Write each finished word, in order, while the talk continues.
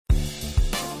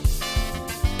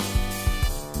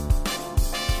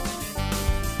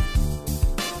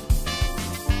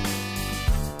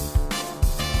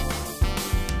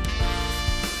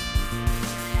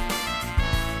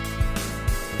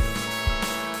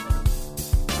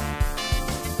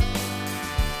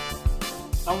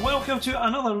And welcome to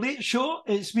another late show.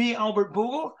 It's me, Albert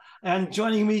Bogle, and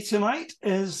joining me tonight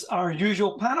is our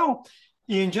usual panel,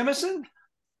 Ian Jimison.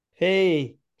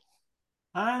 Hey.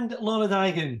 And Laura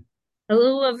Digan.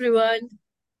 Hello, everyone.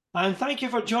 And thank you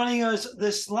for joining us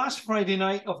this last Friday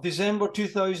night of December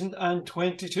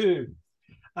 2022.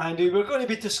 And we're going to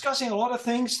be discussing a lot of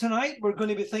things tonight. We're going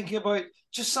to be thinking about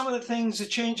just some of the things, the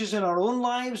changes in our own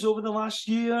lives over the last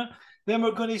year. Then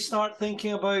we're going to start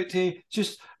thinking about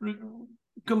just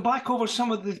going back over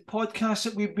some of the podcasts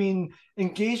that we've been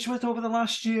engaged with over the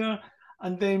last year.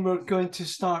 And then we're going to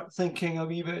start thinking a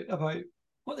wee bit about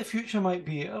what the future might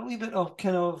be, a wee bit of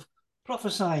kind of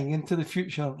prophesying into the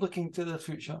future, looking to the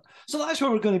future. So that's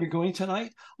where we're going to be going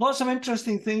tonight. Lots of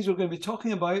interesting things we're going to be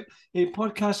talking about. A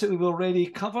podcast that we've already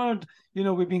covered. You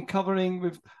know, we've been covering,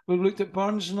 we've looked at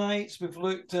Burns Nights, we've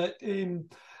looked at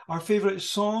our favourite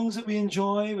songs that we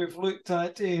enjoy, we've looked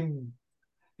at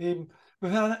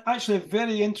we've had actually a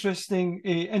very interesting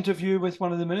interview with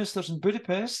one of the ministers in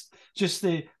Budapest, just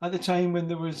at the time when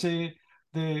there was the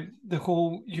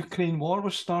whole Ukraine war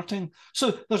was starting.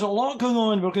 So there's a lot going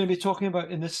on we're going to be talking about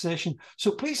in this session.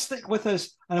 So please stick with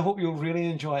us, and I hope you'll really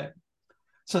enjoy it.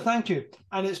 So thank you.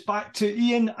 And it's back to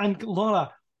Ian and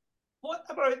Laura. What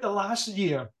about the last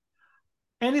year?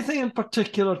 Anything in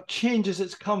particular changes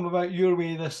that's come about your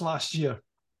way this last year?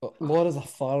 Laura's a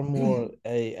far more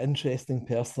interesting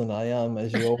person than I am,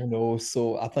 as you all know.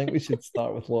 So I think we should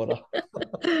start with Laura.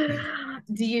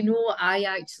 Do you know, I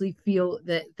actually feel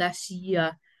that this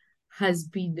year has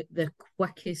been the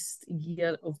quickest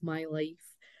year of my life.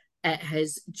 It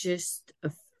has just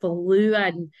flew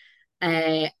in,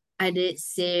 and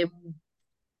it's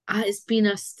been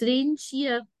a strange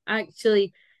year,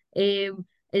 actually.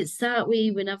 It's that way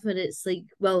whenever it's like,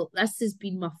 well, this has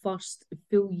been my first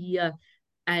full year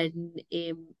in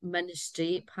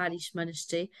ministry, parish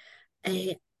ministry,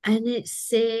 and it's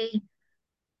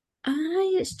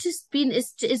just been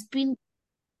it's been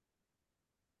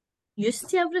used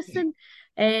to everything,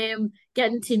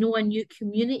 getting to know a new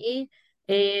community,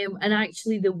 and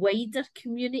actually the wider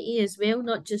community as well,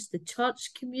 not just the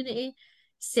church community,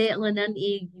 settling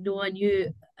into a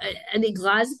new into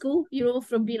Glasgow,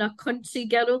 from being a country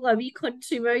girl, a wee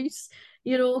country mouse,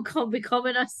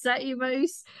 becoming a city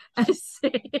mouse.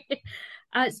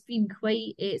 It's been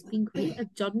quite a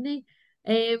journey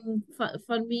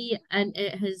for me, and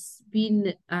it has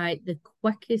been the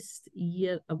quickest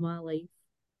year of my life.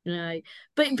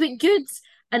 But good,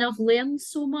 and I've learned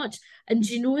so much. And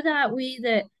do you know that way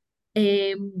that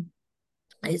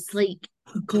it's like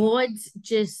God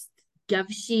just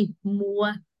gives you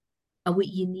more of what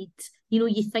you need.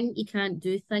 You think you can't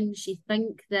do things. You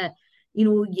think that,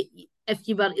 if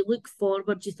you were to look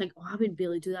forward, you think, oh, I wouldn't be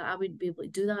able to do that. I wouldn't be able to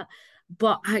do that.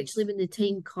 But actually, when the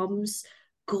time comes,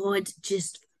 God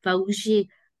just fills you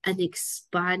and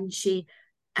expands you,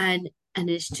 and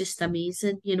it's just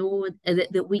amazing,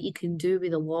 that what you can do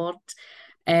with the Lord.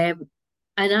 Um,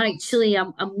 and actually,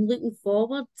 I'm looking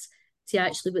forward to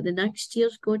actually what the next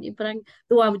year's going to bring.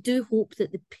 Though I do hope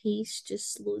that the pace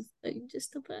just slows down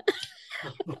just a bit.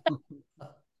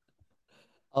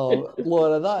 Oh,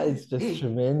 Laura, that is just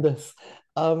tremendous.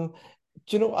 Do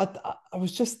you know, I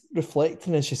was just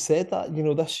reflecting as you said that,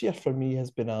 this year for me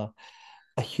has been a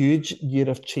huge year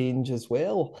of change as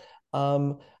well.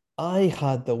 Um, I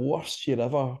had the worst year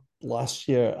ever last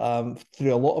year,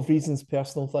 through a lot of reasons,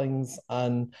 personal things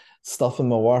and stuff in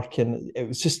my work, and it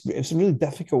was a really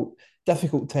difficult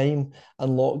time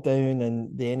and lockdown,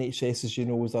 and the NHS, as you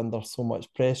know, was under so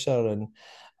much pressure, and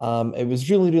it was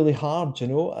really really hard,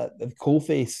 at the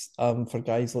coalface, for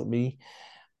guys like me,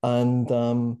 and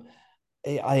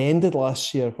I ended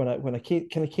last year when I came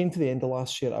to the end of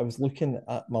last year. I was looking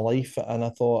at my life and I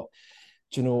thought,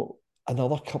 do you know,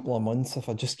 another couple of months, if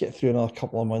I just get through another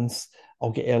couple of months, I'll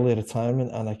get early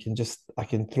retirement and I can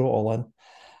throw it all in.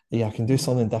 Yeah, I can do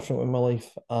something different with my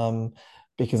life,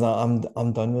 because I'm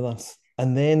done with this.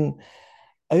 And then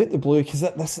out the blue, because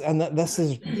this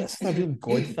is a real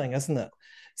God thing, isn't it?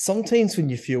 Sometimes when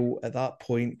you feel at that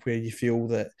point where you feel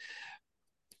that,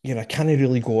 I can't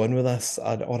really go on with this, or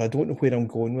I don't know where I'm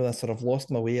going with this, or I've lost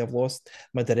my way, I've lost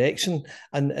my direction.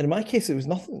 And in my case, it was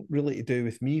nothing really to do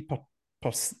with me per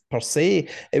se.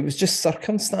 It was just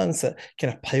circumstance that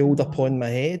kind of piled upon my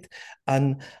head.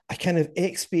 And I kind of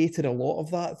expiated a lot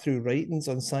of that through writings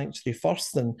on Sanctuary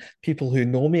First. And people who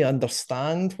know me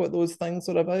understand what those things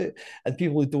are about. And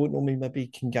people who don't know me maybe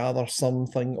can gather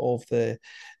something of the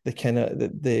kind of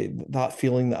that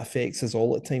feeling that affects us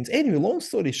all at times. Anyway, long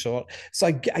story short, so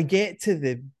I get to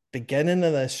the beginning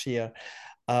of this year,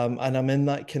 and I'm in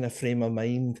that kind of frame of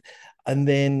mind. And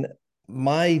then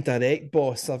my direct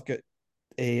boss, I've got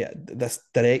this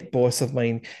direct boss of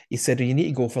mine, he said, "Oh, you need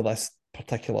to go for this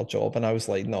particular job," and I was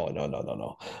like, "No, no, no, no,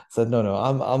 no." I said, "No, no,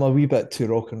 I'm a wee bit too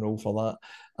rock and roll for that.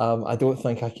 I don't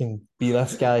think I can be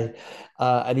this guy."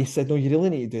 And he said, "No, you really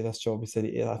need to do this job." He said,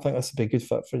 "Yeah, I think this would be a good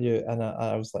fit for you." And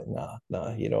I was like, "Nah, nah,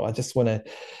 I just want to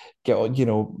get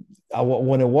on, I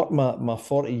want to work my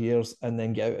 40 years and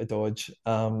then get out of Dodge,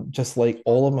 just like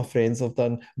all of my friends have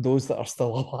done, those that are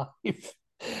still alive."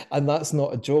 And that's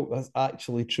not a joke, that's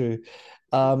actually true.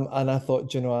 And I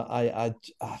thought, I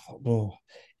thought, no.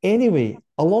 Anyway,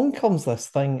 along comes this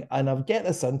thing, and I get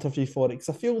this interview for it because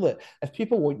I feel that if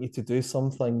people want you to do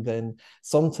something, then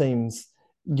sometimes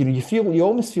you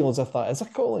almost feel as if that is a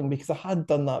calling, because I had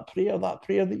done that prayer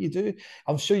that you do.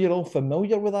 I'm sure you're all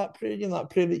familiar with that prayer, that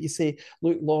prayer that you say,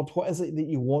 "Look, Lord, what is it that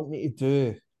you want me to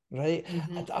do?" Right?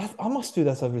 Mm-hmm. I must do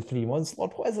this every 3 months.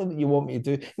 "Lord, what is it that you want me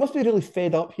to do?" You must be really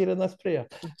fed up here in this prayer.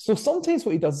 So sometimes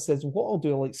what he does is says, "What I'll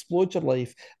do, I'll explode your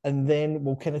life, and then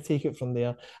we'll kind of take it from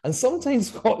there." And sometimes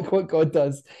what God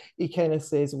does, he kind of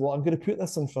says, "Well, I'm going to put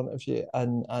this in front of you,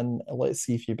 and let's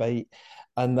see if you bite."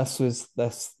 And this was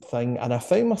this thing. And I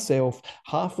found myself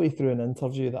halfway through an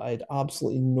interview that I had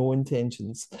absolutely no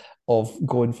intentions of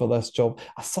going for this job.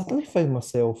 I suddenly found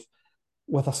myself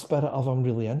with a spirit of, "I'm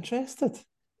really interested."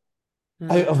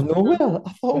 Out of nowhere,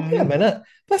 I thought, "Wait a minute,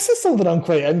 this is something I'm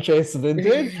quite interested in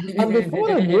doing." And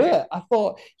before I knew it, I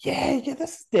thought, yeah,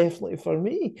 this is definitely for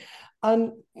me.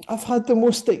 And I've had the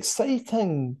most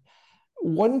exciting,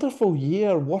 wonderful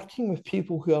year working with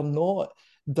people who are not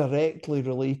directly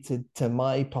related to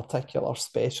my particular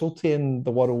specialty in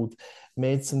the world,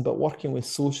 medicine, but working with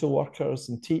social workers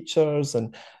and teachers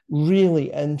and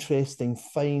really interesting,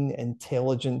 fine,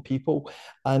 intelligent people.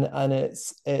 And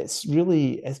it's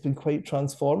been quite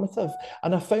transformative.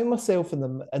 And I found myself in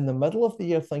the middle of the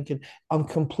year thinking, I'm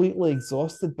completely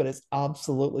exhausted, but it's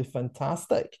absolutely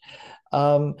fantastic.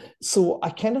 So I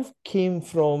kind of came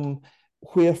from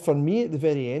where, for me, at the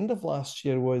very end of last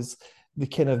year, was the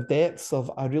kind of depths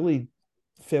of, I really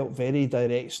felt very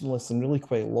directionless and really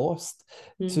quite lost,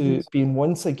 Mm-hmm. to being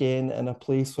once again in a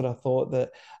place where I thought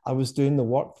that I was doing the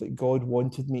work that God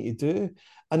wanted me to do.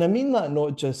 And I mean that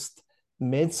not just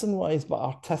medicine wise, but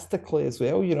artistically as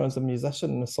well. As a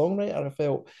musician and a songwriter, I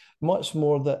felt much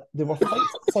more that there were things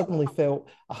I suddenly felt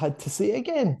I had to say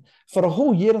again. For a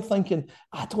whole year of thinking,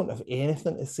 I don't have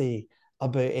anything to say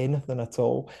about anything at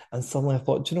all. And suddenly I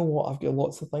thought, "Do you know what? I've got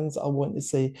lots of things that I want to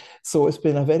say." So it's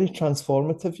been a very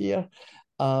transformative year.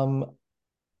 Um,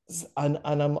 and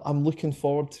I'm looking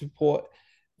forward to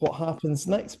what happens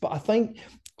next. But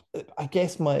I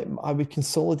guess I would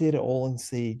consolidate it all and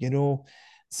say,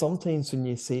 sometimes when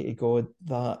you say to God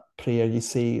that prayer, you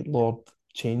say, "Lord,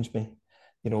 change me.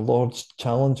 Lord,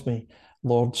 challenge me.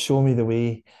 Lord, show me the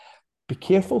way." Be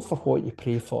careful for what you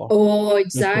pray for, Oh,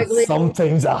 because exactly.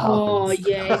 sometimes it Oh, happens.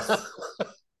 yes.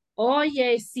 Oh,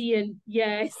 yes, Ian.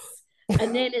 Yes.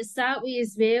 And then it's that way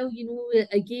as well,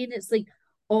 again, it's like,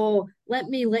 oh, let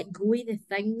me let go of the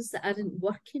things that aren't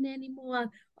working anymore,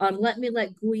 or let me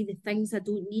let go of the things I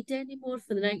don't need anymore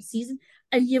for the next season.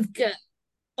 And you've got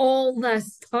all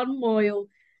this turmoil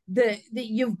that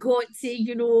you've got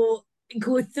to,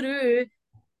 go through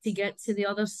to get to the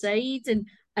other side.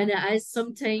 And it is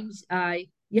sometimes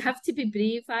you have to be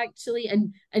brave actually,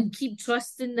 and keep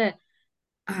trusting that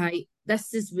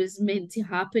this was meant to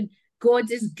happen.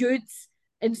 God is good,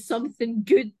 and something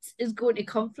good is going to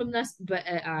come from this. But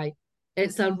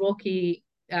it's a rocky,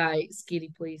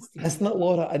 scary place to Isn't be. that,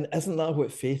 Laura? And isn't that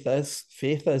what faith is?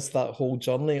 Faith is that whole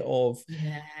journey of,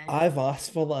 Yeah. I've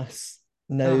asked for this.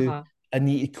 Now Uh-huh. I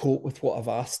need to cope with what I've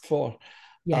asked for.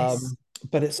 Yes. Um,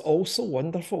 but it's also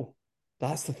wonderful.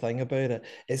 That's the thing about it.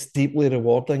 It's deeply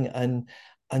rewarding. And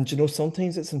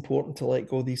sometimes it's important to let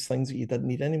go of these things that you didn't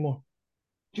need anymore.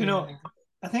 Yeah.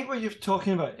 I think what you're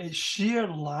talking about is sheer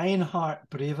lionheart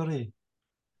bravery.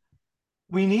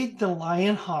 We need the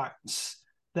lion hearts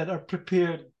that are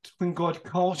prepared when God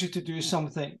calls you to do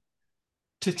something,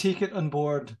 to take it on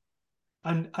board,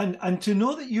 and to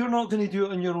know that you're not going to do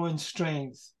it on your own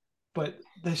strength, but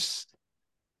this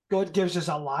God gives us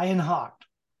a lion heart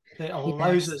that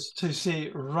allows Yes. us to say,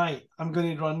 "Right, I'm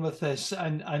going to run with this,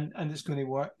 and it's going to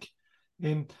work."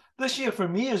 This year for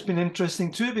me has been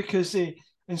interesting too, because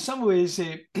in some ways,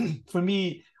 for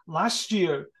me, last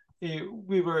year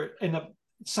we were in a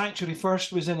Sanctuary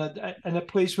First was in a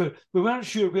place where we weren't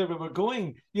sure where we were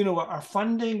going. Our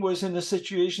funding was in a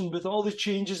situation with all the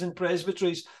changes in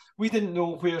presbyteries. We didn't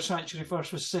know where Sanctuary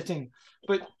First was sitting.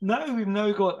 But now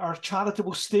we've got our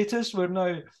charitable status. We're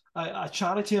now a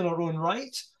charity in our own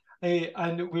right,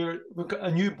 and we've got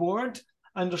a new board,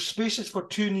 and there's spaces for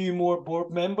 2 more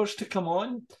board members to come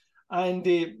on. and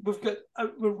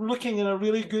we're looking in a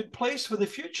really good place for the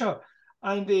future.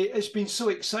 And it's been so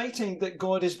exciting that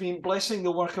God has been blessing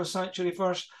the work of Sanctuary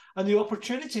First, and the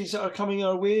opportunities that are coming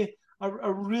our way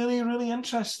are really, really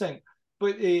interesting.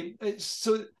 But it's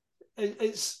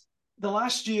the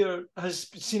last year has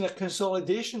seen a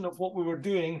consolidation of what we were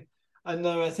doing, and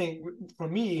now I think for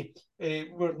me,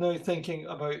 we're now thinking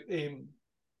about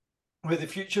where the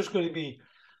future is going to be.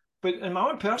 But in my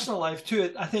own personal life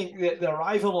too, I think the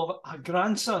arrival of a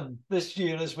grandson this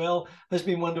year as well has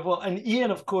been wonderful. And Ian,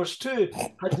 of course, too,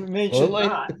 had mentioned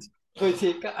that. But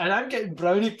and I'm getting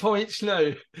brownie points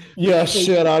now. Yeah,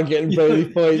 sure, I'm getting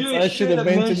brownie points. I should have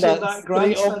mentioned that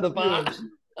straight off the bat.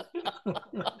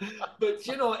 But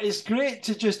it's great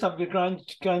to just have the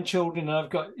grandchildren.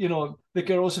 I've got the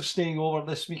girls are staying over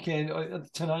this weekend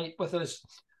tonight with us,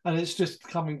 and it's just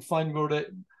becoming fun.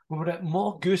 We're at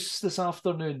Mo Goose this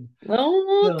afternoon.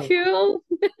 Oh, cool.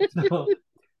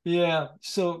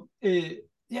 So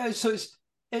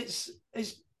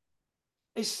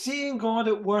it's seeing God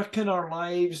at work in our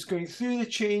lives, going through the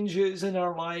changes in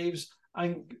our lives,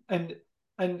 and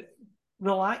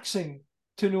relaxing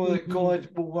to know that God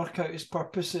will work out his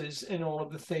purposes in all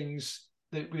of the things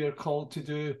that we are called to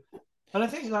do. And I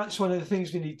think that's one of the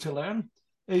things we need to learn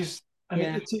is,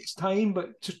 it takes time, but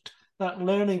that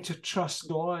learning to trust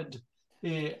God.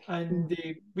 We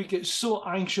get so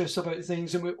anxious about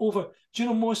things, and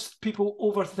most people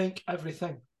overthink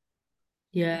everything.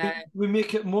 Yeah. We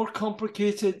make it more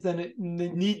complicated than it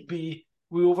need be.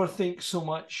 We overthink so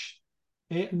much.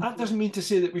 That doesn't mean to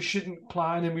say that we shouldn't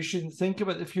plan and we shouldn't think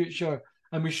about the future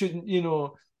and we shouldn't,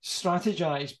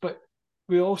 strategize, but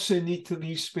we also need to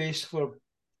leave space for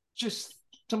just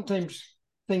sometimes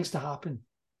things to happen.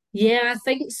 Yeah, I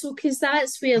think so, because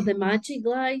that's where the magic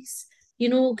lies.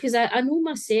 Because I know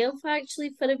myself actually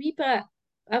for a bit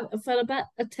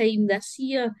of time this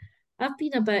year, I've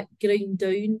been a bit ground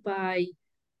down by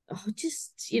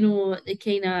just the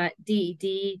kind of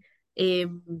day-to-day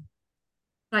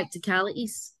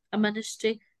practicalities of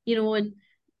ministry, and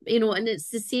it's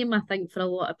the same I think for a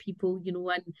lot of people,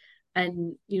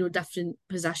 and different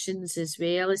positions as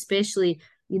well, especially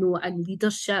in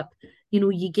leadership.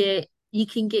 You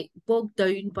can get bogged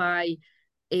down by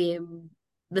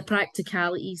the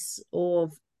practicalities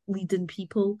of leading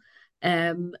people,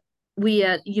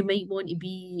 where you might want to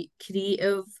be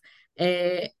creative.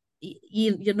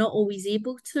 You're not always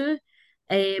able to,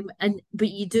 but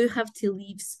you do have to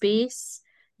leave space,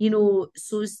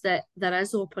 so that there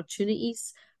is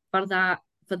opportunities for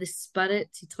the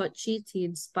spirit to touch you, to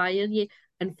inspire you,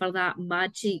 and for that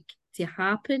magic to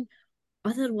happen.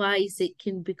 Otherwise, it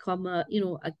can become a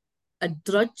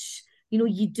drudge.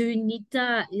 You do need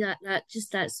that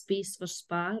just that space for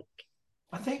spark.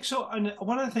 I think so. And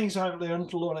one of the things I've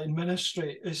learned, Laura, in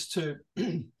ministry is to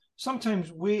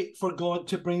sometimes wait for God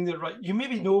to bring the right. You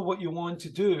maybe know what you want to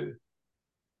do,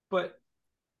 but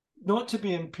not to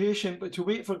be impatient, but to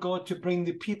wait for God to bring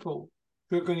the people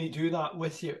who are going to do that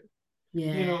with you.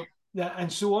 Yeah.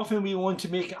 And so often we want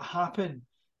to make it happen,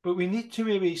 but we need to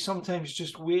maybe sometimes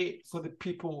just wait for the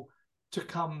people to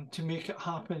come to make it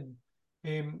happen.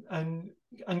 And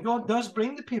God does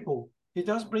bring the people. He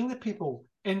does bring the people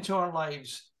into our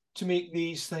lives to make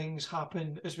these things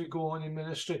happen as we go on in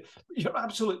ministry. But you're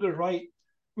absolutely right.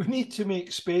 We need to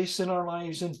make space in our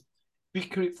lives and be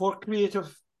for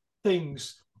creative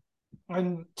things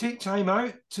and take time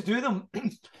out to do them.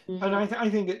 And I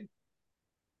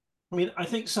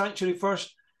think Sanctuary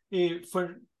First,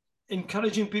 for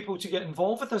encouraging people to get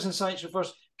involved with us in Sanctuary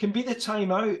First, can be the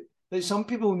time out that some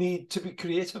people need to be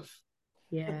creative.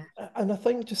 Yeah. And I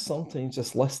think just sometimes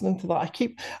just listening to that,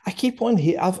 I keep on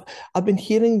here. I've been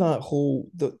hearing that whole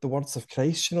the words of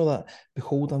Christ, that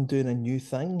behold, I'm doing a new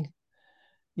thing.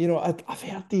 I've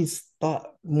heard that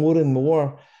more and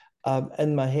more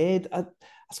in my head. I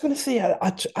was going to say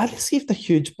I received a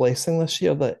huge blessing this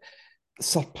year that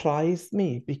surprised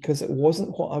me because it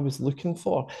wasn't what I was looking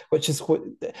for, which is what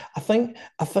I think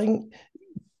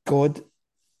God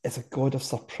is a God of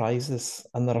surprises,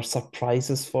 and there are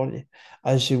surprises for you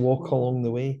as you walk along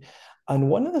the way. And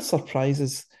one of the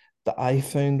surprises that I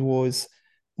found was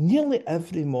nearly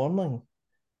every morning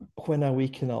when I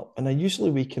waken up, and I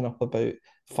usually waken up about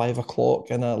 5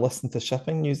 o'clock and I listen to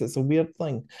shipping news. It's a weird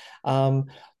thing.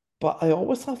 But I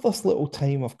always have this little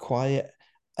time of quiet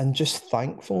and just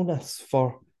thankfulness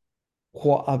for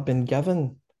what I've been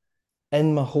given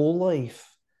in my whole life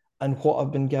and what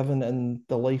I've been given in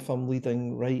the life I'm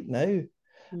leading right now.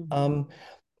 And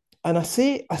I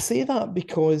say that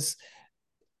because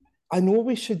I know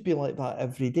we should be like that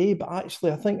every day, but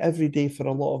actually, I think every day for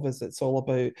a lot of us, it's all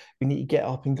about we need to get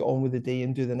up and get on with the day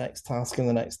and do the next task and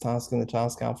the next task and the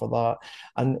task after that.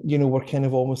 And, we're kind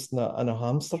of almost in a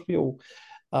hamster wheel.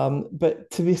 But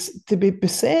to be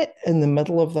beset in the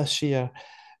middle of this year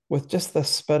with just this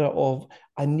spirit of,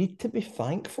 I need to be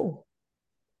thankful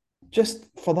just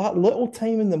for that little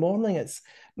time in the morning. It's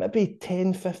maybe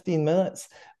 10, 15 minutes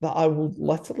that I will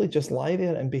literally just lie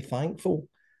there and be thankful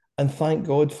and thank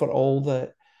God for all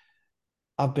that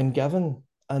I've been given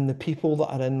and the people that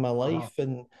are in my life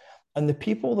and the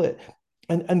people that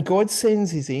and God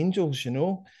sends his angels,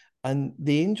 and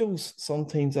the angels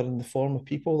sometimes are in the form of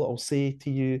people that will say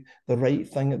to you the right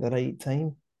thing at the right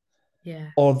time. Yeah.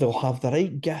 Or they'll have the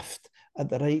right gift at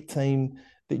the right time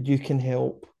that you can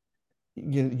help,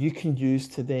 you can use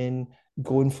to then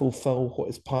go and fulfill what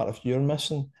is part of your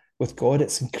mission. With God,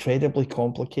 it's incredibly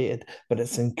complicated, but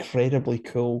it's incredibly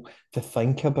cool to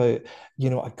think about,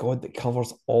 a God that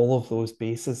covers all of those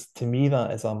bases. To me, that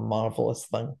is a marvelous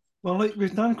thing. Well, look,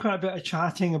 we've done quite a bit of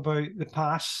chatting about the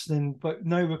past, but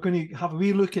now we're going to have a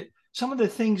wee look at some of the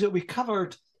things that we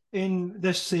covered in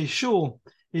this show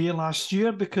last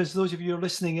year, because those of you who are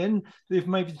listening in, they've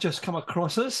maybe just come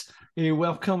across us.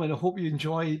 Welcome, and I hope you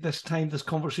enjoy this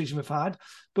conversation we've had.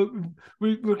 But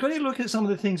we're going to look at some of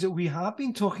the things that we have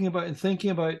been talking about and thinking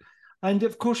about. And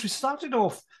of course, we started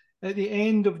off at the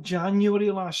end of January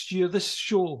last year. This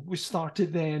show, we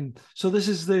started then. So this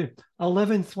is the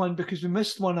 11th one, because we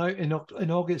missed one out in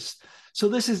August. So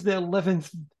this is the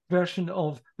 11th version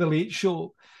of The Late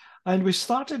Show. And we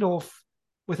started off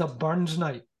with a Burns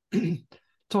night,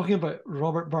 talking about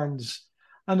Robert Burns.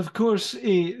 And of course,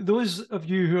 those of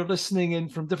you who are listening in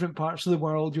from different parts of the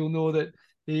world, you'll know that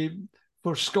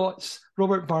for Scots,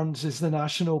 Robert Burns is the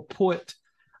national poet.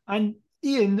 And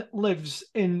Ian lives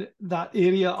in that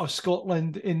area of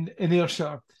Scotland in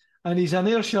Ayrshire, and he's an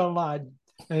Ayrshire lad.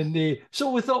 And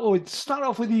so we thought we'd start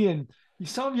off with Ian.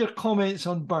 Some of your comments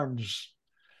on Burns.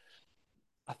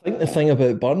 I think the thing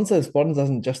about Burns is Burns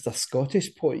isn't just a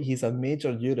Scottish poet, he's a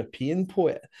major European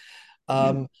poet.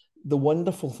 The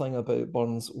wonderful thing about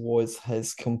Burns was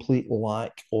his complete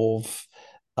lack of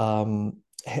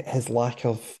his lack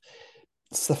of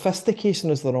sophistication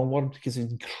is the wrong word, because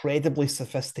he's incredibly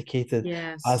sophisticated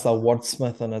as a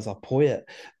wordsmith and as a poet.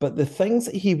 But the things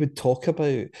that he would talk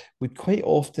about would quite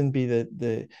often be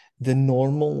the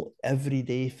normal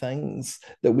everyday things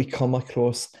that we come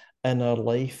across in our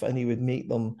life, and he would make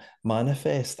them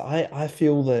manifest. I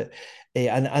feel that,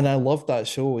 and I loved that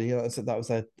show. That was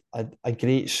a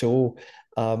great show.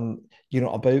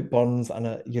 About Burns and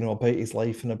about his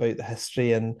life and about the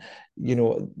history, and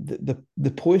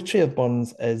the poetry of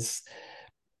Burns is,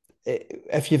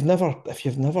 if you've never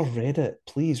read it,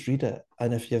 please read it,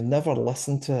 and if you've never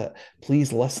listened to it,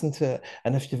 please listen to it,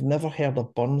 and if you've never heard a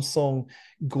Burns song,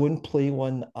 go and play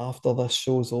one after this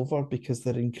show's over, because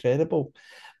they're incredible.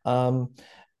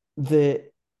 The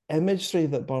imagery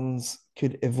that Burns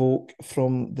could evoke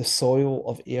from the soil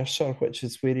of Ayrshire, which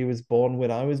is where he was born,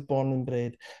 where I was born and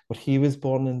bred, where he was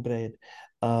born and bred,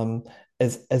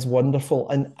 is wonderful.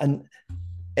 And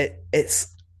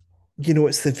it's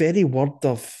the very word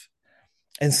of,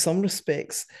 in some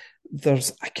respects,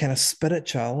 there's a kind of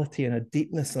spirituality and a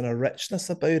deepness and a richness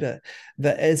about it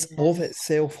that is of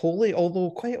itself holy,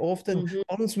 although quite often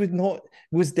Burns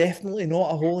was definitely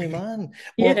not a holy man,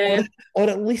 or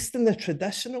at least in the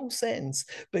traditional sense.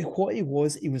 But what he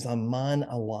was a man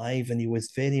alive, and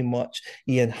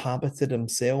he inhabited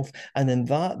himself, and in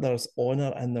that there's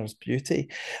honor and there's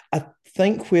beauty. I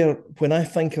think when I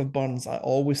think of Burns, I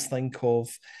always think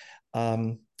of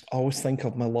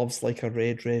my love's like a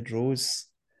red, red rose,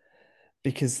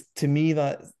 because to me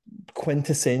that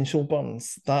quintessential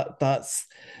Burns, that's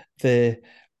the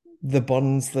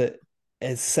Burns that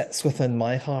sits within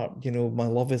my heart. My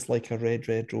love is like a red,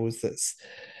 red rose that's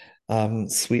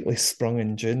sweetly sprung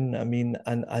in June. I mean,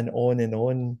 and on and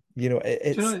on.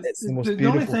 It's the most beautiful. The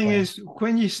only thing is,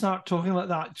 when you start talking like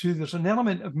that too, there's an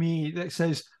element of me that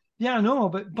says, yeah, I know,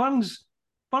 but Burns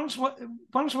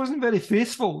wasn't very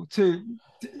faithful to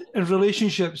in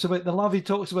relationships. About the love, he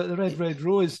talks about the red, red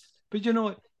rose, but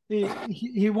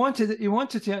he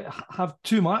wanted to have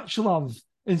too much love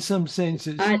in some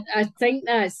senses. I think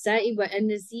that's it. But in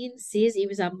the Ian says, he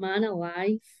was a man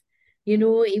alive. He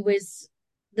was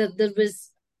there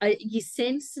was you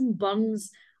sense in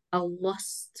Burns a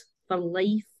lust for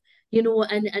life, in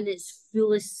its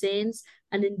fullest sense,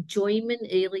 an enjoyment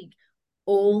of like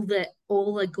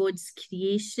all of God's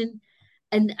creation.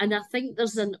 And I think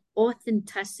there's an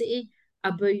authenticity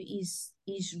about his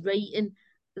writing,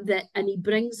 and he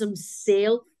brings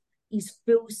himself, his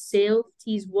full self,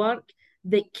 to his work,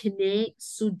 that connects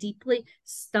so deeply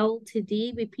still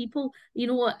today with people. You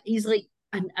know, he's like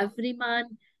an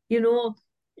everyman, you know,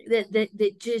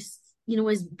 that just, you know,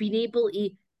 has been able to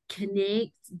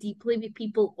connect deeply with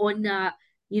people on that,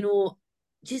 you know,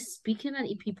 just speaking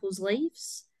into people's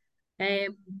lives.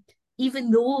 Um,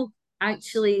 Even though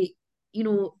actually, you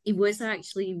know, his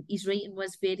writing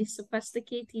was very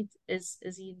sophisticated, as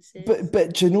Ian says.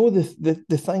 But do you know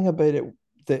the thing about it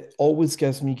that always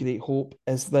gives me great hope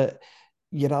is that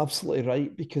you're absolutely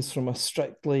right, because from a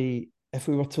strictly, if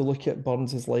we were to look at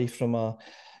Burns's life from a,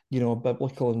 you know, a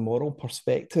biblical and moral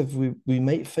perspective, we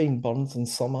might find Burns in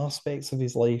some aspects of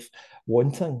his life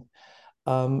wanting.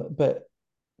 But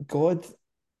God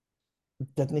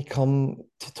didn't come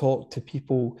to talk to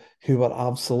people who were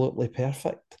absolutely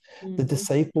perfect. The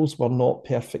disciples were not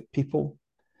perfect people.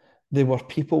 They were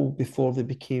people before they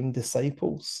became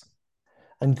disciples,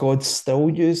 and God still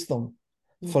used them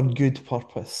for good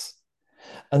purpose.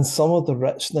 And some of the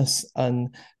richness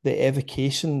and the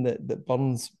evocation that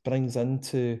Burns brings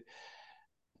into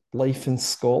life in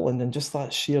Scotland, and just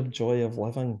that sheer joy of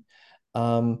living,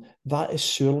 that is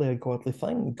surely a godly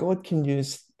thing. God can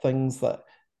use things that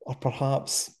are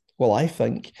perhaps, well, I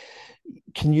think,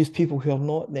 can use people who are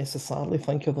not necessarily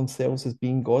think of themselves as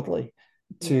being godly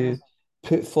to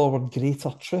put forward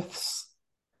greater truths.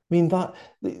 I mean, that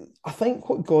I think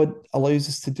what God allows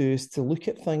us to do is to look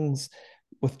at things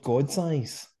with God's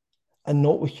eyes and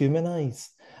not with human eyes.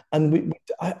 And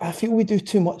I feel we do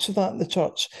too much of that in the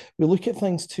church. We look at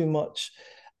things too much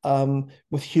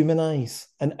with human eyes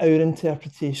and our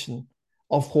interpretation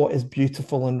of what is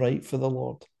beautiful and right for the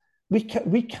Lord. We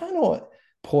cannot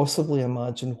possibly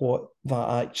imagine what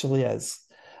that actually is.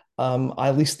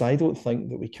 At least I don't think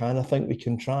that we can. I think we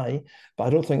can try, but I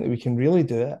don't think that we can really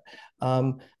do it.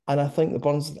 And I think that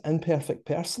Burns is an imperfect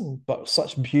person, but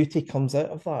such beauty comes out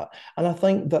of that. And I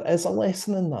think there is a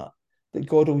lesson in that, that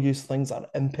God will use things that are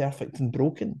imperfect and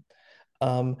broken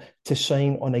to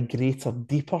shine on a greater,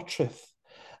 deeper truth.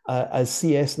 As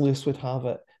C.S. Lewis would have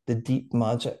it, the deep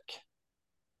magic.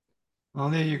 Well,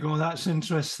 there you go. That's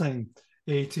interesting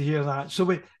to hear that. So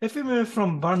if we move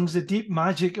from Burns, the deep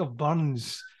magic of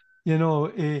Burns, you know,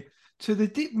 to the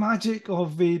deep magic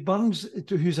of Burns,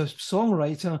 who's a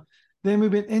songwriter, then we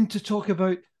went in to talk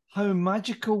about how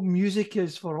magical music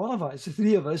is for all of us, the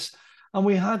three of us, and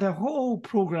we had a whole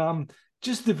program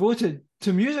just devoted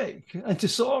to music and to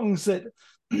songs that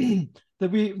that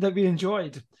we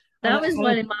enjoyed. That was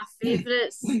one of my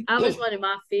favourites. That was one of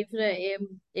my favourite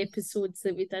episodes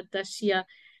that we did this year.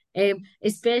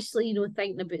 Especially, you know,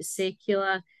 thinking about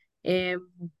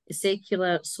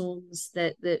secular songs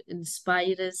that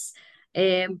inspire us.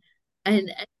 And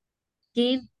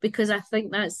again, because I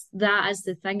think that is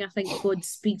the thing. I think God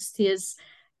speaks to us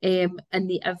in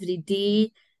the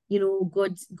everyday. You know,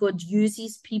 God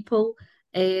uses people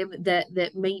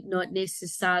that might not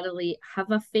necessarily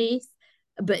have a faith,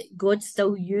 but God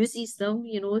still uses them,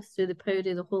 you know, through the power of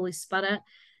the Holy Spirit.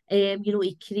 You know,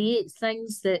 He creates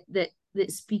things that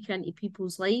speak into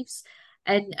people's lives.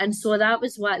 And so that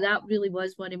really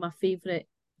was one of my favourite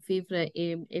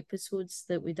episodes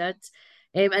that we did.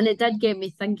 And it did get me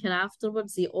thinking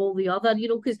afterwards, all the other, you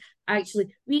know, because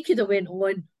actually we could have went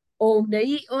on all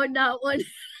night on that one.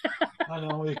 I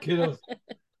know we could have.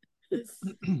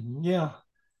 Yeah.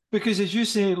 Because as you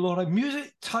say, Laura,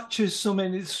 music touches so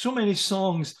many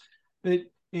songs that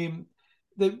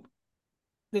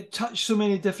that touch so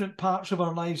many different parts of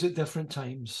our lives at different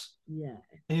times. Yeah.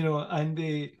 You know, and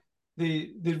they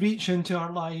reach into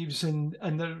our lives, and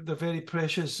they're very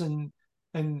precious, and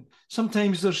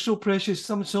sometimes they're so precious.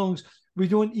 Some songs we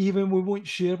won't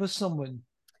share with someone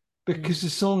because the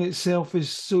song itself is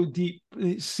so deep.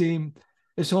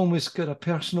 It's almost got a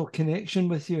personal connection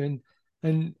with you,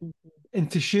 and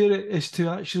to share it is to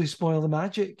actually spoil the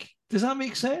magic. Does that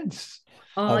make sense?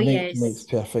 Oh, yes. Makes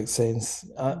perfect sense.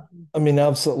 I mean,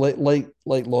 absolutely.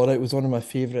 Like Laura, it was one of my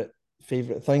favorite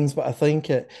things. But I think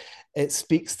it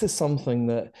speaks to something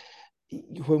that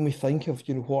when we think of,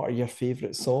 you know, what are your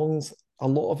favorite songs, a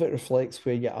lot of it reflects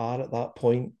where you are at that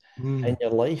point in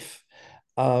your life,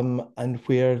 and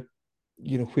where,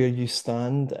 you know, where you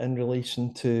stand in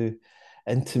relation to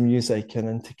into music and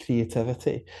into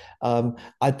creativity.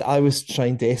 I was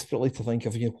trying desperately to think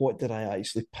of, you know, what did I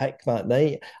actually pick that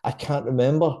night? I can't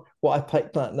remember what I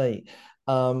picked that night.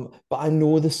 But I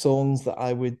know the songs that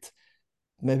I would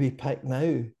maybe pick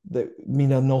now that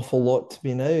mean an awful lot to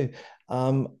me now.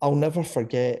 I'll never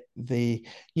forget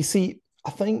you see, I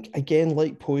think again,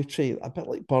 like poetry, a bit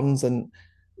like Burns and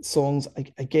songs,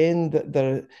 again,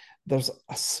 that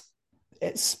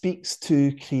it speaks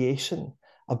to creation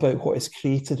about what is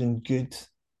created and good.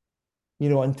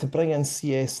 and to bring in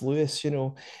C.S. Lewis,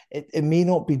 it may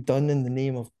not be done in the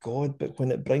name of God, but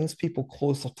when it brings people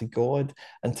closer to God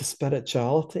and to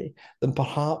spirituality, then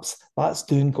perhaps that's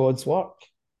doing God's work.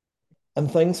 And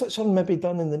things which are maybe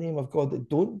done in the name of God that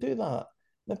don't do that,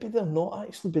 maybe they're not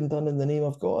actually been done in the name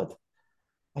of God.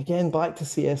 Again, back to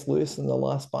C.S. Lewis in The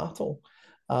Last Battle.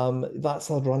 That's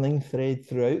a running thread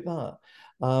throughout that.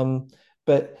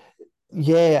 But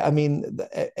yeah, I mean,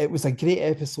 it was a great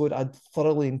episode. I'd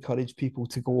thoroughly encourage people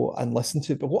to go and listen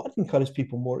to it. But what I'd encourage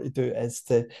people more to do is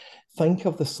to think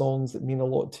of the songs that mean a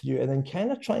lot to you and then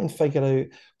kind of try and figure out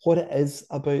what it is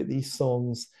about these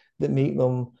songs that make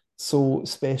them so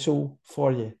special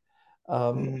for you.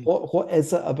 What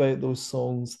is it about those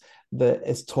songs that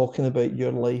is talking about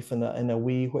your life in a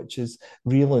way which is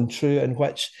real and true, and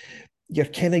which you're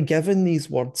kind of given these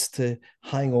words to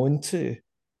hang on to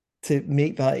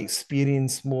make that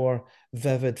experience more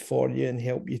vivid for you and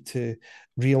help you to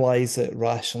realize it,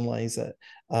 rationalize it,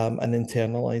 and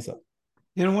internalize it.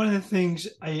 One of the things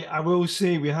I will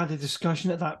say, we had a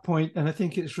discussion at that point, and I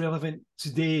think it's relevant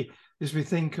today as we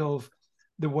think of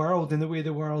the world and the way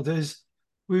the world is.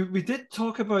 We did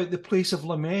talk about the place of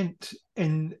lament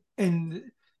in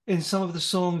some of the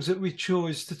songs that we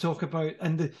chose to talk about,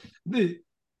 and the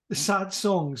sad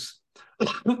songs,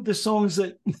 the songs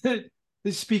that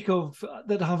speak of,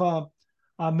 that have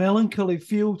a melancholy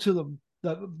feel to them,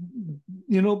 that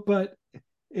but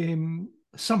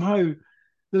somehow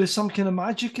there is some kind of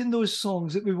magic in those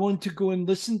songs that we want to go and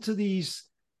listen to these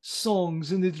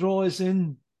songs, and they draw us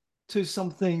in to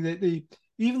something that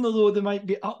even though they might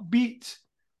be upbeat,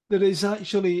 there is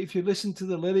actually, if you listen to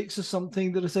the lyrics of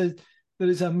something, there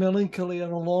is a melancholy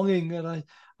and a longing, and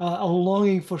a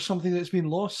longing for something that's been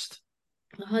lost.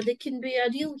 They can be a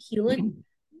real healing,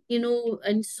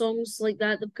 in songs like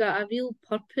that. They've got a real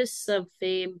purpose of,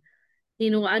 I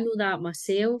know that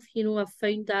myself. I've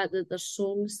found that there's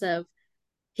songs that have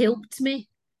helped me,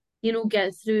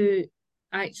 get through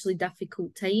actually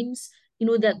difficult times.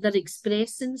 That they're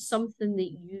expressing something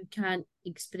that you can't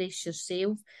express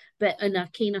yourself, but in a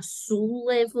kind of soul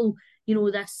level,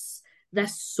 this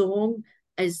song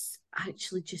is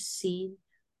actually just saying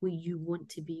what you want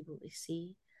to be able to say,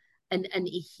 and to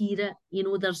hear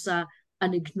it, there's an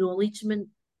acknowledgement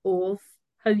of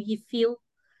how you feel,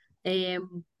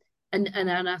 and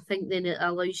I think then it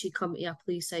allows you to come to a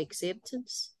place of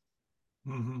acceptance,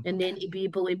 and then to be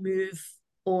able to move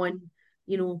on,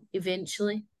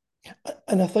 eventually.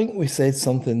 And I think we said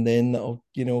something then that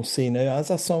I'll say now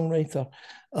as a songwriter.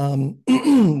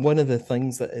 One of the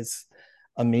things that is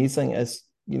amazing is,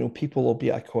 people will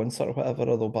be at a concert or whatever,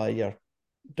 or they'll buy your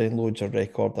download your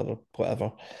record or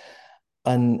whatever,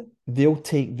 and they'll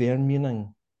take their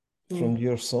meaning from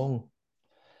your song.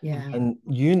 Yeah. And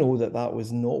that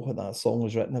was not what that song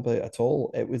was written about at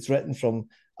all. It was written from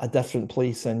a different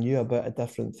place in you about a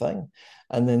different thing.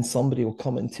 And then somebody will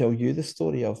come and tell you the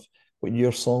story of what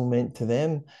your song meant to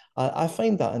them. I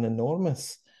find that an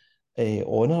enormous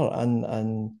honor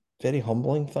and very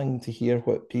humbling thing to hear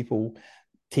what people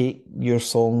take your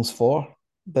songs for,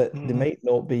 that they might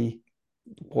not be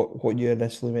what you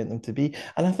initially meant them to be.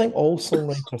 And I think all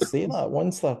songwriters say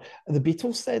that. The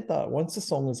Beatles said that once the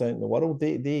song was out in the world,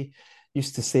 they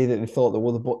used to say that they thought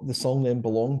that the song then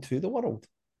belonged to the world.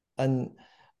 And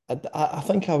I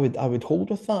think I would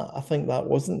hold with that. I think that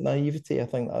wasn't naivety. I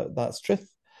think that's truth.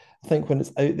 I think when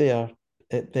it's out there,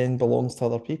 it then belongs to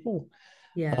other people.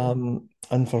 Yeah.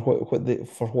 And for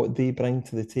what they bring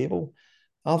to the table,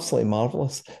 absolutely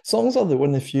marvelous. Songs are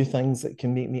one of the few things that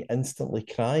can make me instantly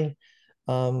cry.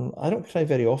 I don't cry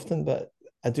very often, but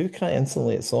I do cry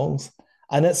instantly at songs.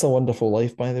 And It's a Wonderful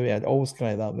Life, by the way. I'd always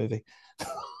cry at that movie.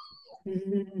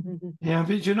 Yeah,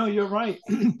 but you're right.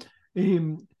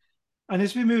 And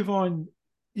as we move on,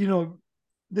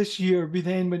 this year we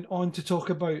then went on to talk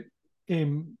about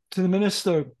to the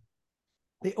minister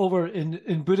over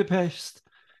in Budapest,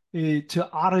 to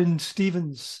Aaron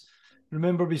Stevens.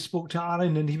 Remember, we spoke to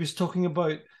Aaron, and he was talking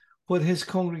about what his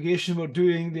congregation were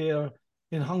doing there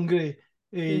in Hungary,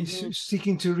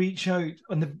 seeking to reach out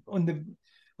on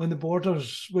the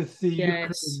borders with the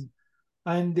Ukraine,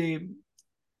 and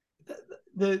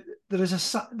there is a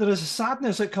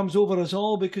sadness that comes over us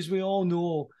all, because we all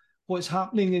know what's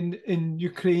happening in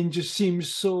Ukraine just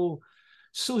seems so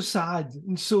sad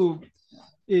and so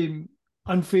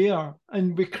unfair,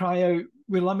 and we cry out,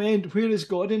 we lament, where is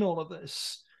God in all of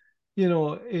this?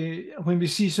 When we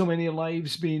see so many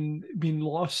lives being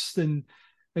lost and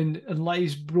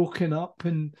lives broken up,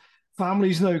 and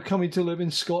families now coming to live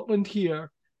in Scotland here,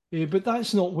 but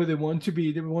that's not where they want to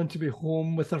be. They want to be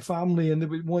home with their family, and they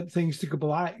would want things to go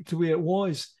back to where it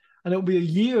was, and it'll be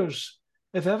years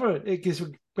if ever it gets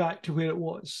back to where it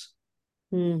was.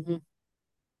 Mm-hmm.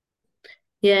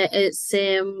 Yeah,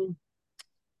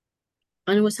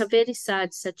 I know it's a very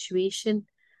sad situation,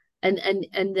 and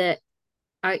that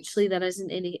actually there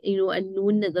isn't any, and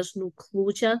knowing that there's no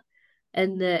closure,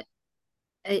 and that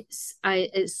it's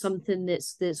something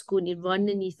that's going to run,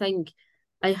 and you think,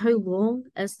 how long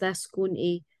is this going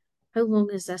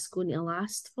to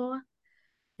last for?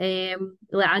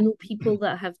 Like I know people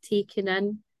that have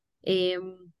taken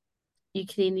in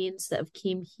Ukrainians that have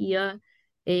came here.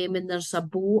 And there's a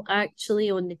boat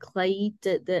actually on the Clyde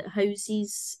that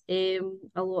houses a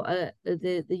lot of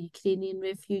the Ukrainian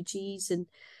refugees, and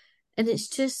it's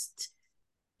just,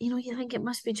 you think it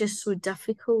must be just so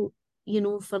difficult,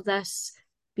 for this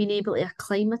being able to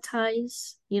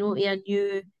acclimatize,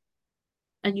 to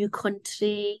a new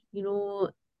country,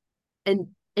 and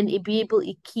to be able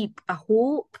to keep a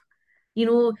hope,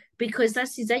 because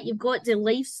this is it. You've got the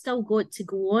life still got to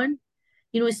go on,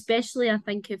 especially I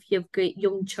think if you've got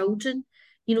young children,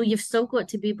 you've still got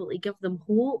to be able to give them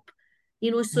hope,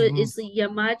 so it's like you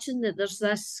imagine that there's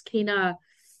this kind of,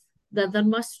 that there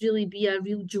must really be a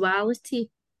real duality,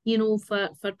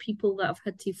 for people that have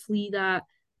had to flee that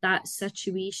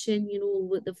situation,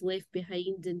 what they've left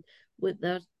behind and what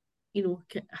they're,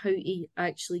 how to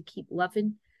actually keep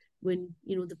living when,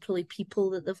 the probably people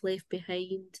that they've left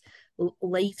behind, a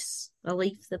life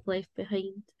they've left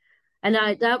behind. And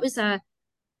that was a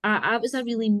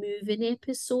really moving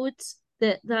episode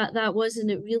that was,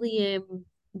 and it really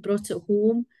brought it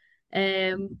home.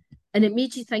 And it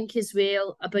made you think as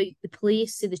well about the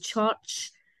place of the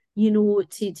church,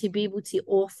 to be able to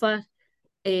offer,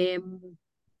 to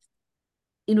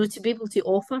be able to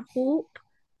offer hope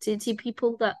to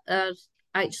people that are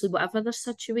actually, whatever their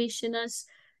situation is,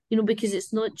 because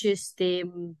it's not just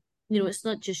it's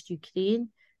not just Ukraine.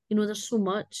 There's so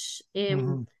much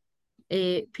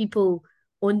people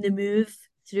on the move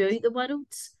throughout the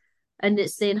world, and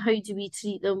it's then how do we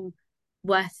treat them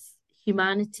with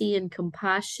humanity and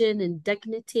compassion and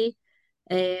dignity.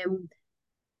 I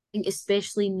think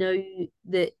especially now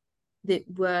that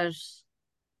we're,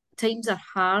 times are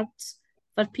hard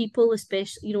for people,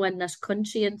 especially, in this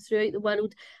country and throughout the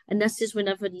world. And this is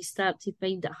whenever you start to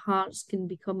find that hearts can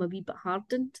become a wee bit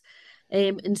hardened.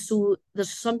 And so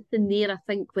there's something there, I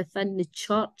think, within the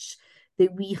church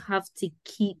that we have to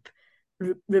keep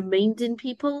reminding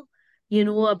people,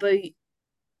 about,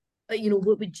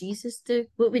 what would Jesus do?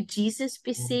 What would Jesus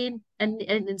be saying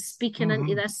and speaking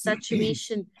into this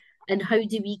situation? And how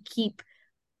do we keep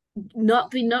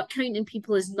not counting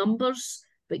people as numbers,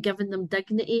 but giving them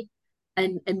dignity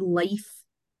and life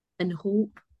and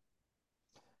hope?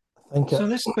 I think So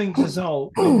this brings us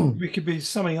all. We could be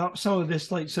summing up some of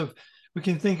this, we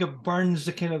can think of Burns,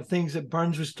 the kind of things that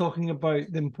Burns was talking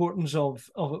about, the importance of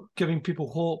giving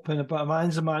people hope, and about a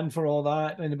man's a man for all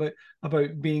that, and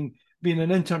about being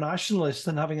an internationalist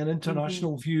and having an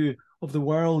international view of the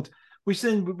world. We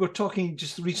were talking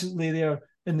just recently there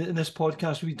in this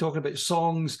podcast, we talked about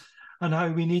songs and how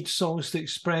we need songs to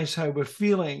express how we're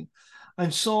feeling.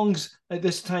 And songs at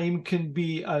this time can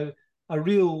be a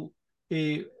real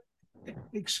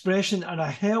expression and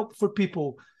a help for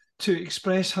people to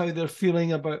express how they're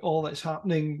feeling about all that's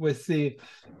happening with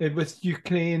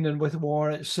Ukraine and with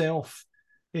war itself.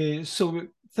 So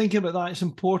thinking about that is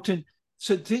important.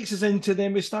 So it takes us into,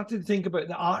 then we started to think about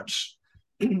the arts,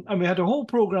 and we had a whole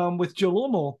program with Joe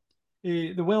Lomo,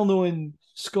 the well-known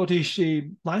Scottish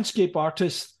landscape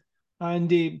artist, and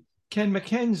Ken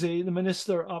McKenzie, the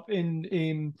minister up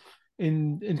in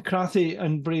Crathy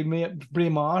and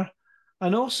Braemar.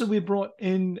 And also we brought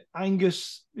in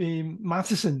Angus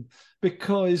Matheson,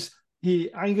 because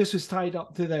Angus was tied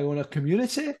up to the Iona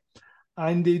community,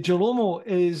 and Joe Lomo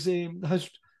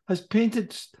has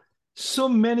painted so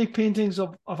many paintings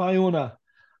of Iona,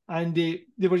 and he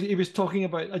was talking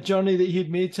about a journey that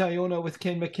he'd made to Iona with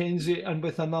Ken McKenzie and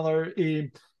with another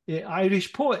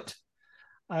Irish poet,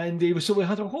 and so we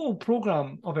had a whole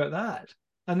program about that,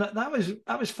 and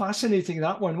that was fascinating,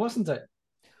 that one, wasn't it?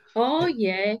 Oh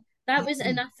yeah, that was,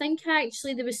 and I think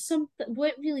actually there was something.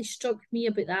 What really struck me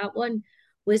about that one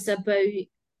was about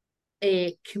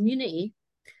community,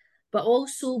 but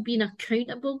also being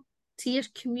accountable to your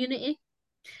community.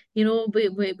 With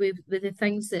the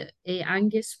things that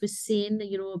Angus was saying,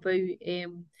 about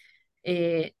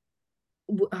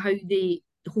how they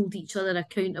hold each other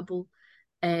accountable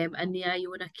in the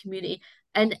Iona community.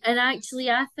 And actually,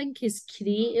 I think as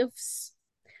creatives,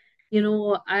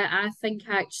 I think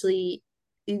actually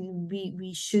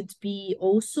we should be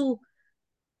also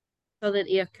other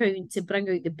to account to bring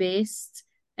out the best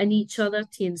in each other,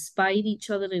 to inspire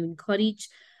each other and encourage.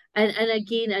 And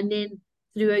again, and then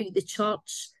throughout the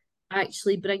church,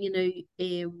 actually bringing out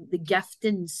the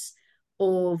giftings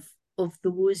of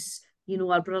those,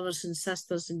 our brothers and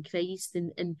sisters in Christ,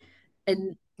 and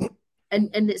and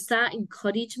it's that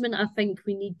encouragement I think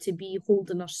we need to be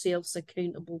holding ourselves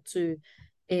accountable to.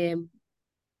 And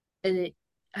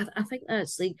I think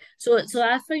that's like so I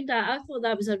thought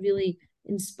that was a really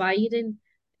inspiring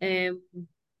an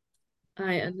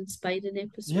inspiring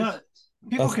episode. Yeah.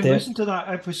 People can listen to that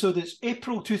episode. It's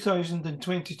April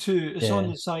 2022. It's on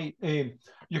the site.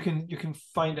 You can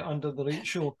find it under the Late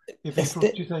Show if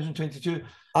April 2022.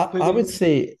 I would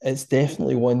say it's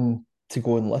definitely one to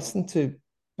go and listen to.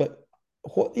 But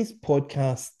what these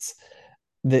podcasts,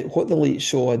 what the Late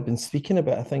Show had been speaking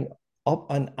about, I think up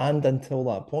and until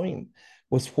that point,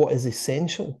 was what is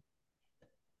essential.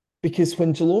 Because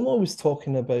when Jaloma was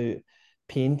talking about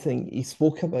painting, he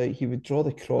spoke about he would draw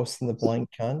the cross on the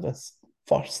blank canvas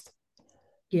first.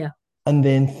 Yeah. And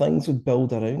then things would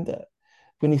build around it.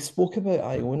 When he spoke about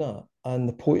Iona and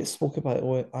the poet spoke about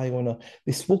Iona,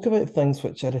 they spoke about things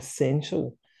which are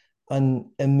essential and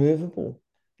immovable,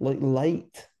 like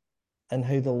light and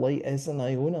how the light is in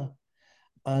Iona,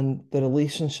 and the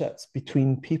relationships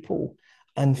between people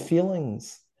and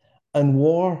feelings. And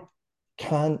war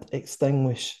can't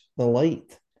extinguish the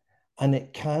light, and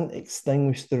it can't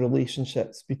extinguish the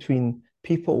relationships between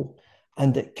people,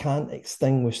 and it can't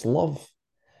extinguish love.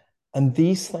 And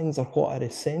these things are what are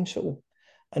essential.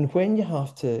 And when you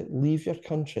have to leave your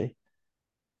country,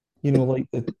 like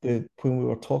the when we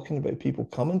were talking about people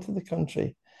coming to the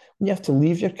country, when you have to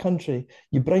leave your country,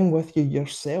 you bring with you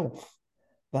yourself,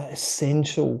 that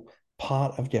essential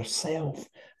part of yourself.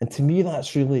 And to me,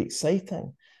 that's really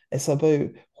exciting. It's about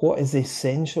what is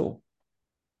essential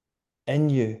in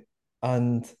you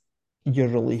and your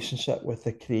relationship with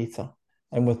the Creator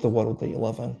and with the world that you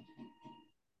live in.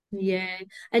 Yeah,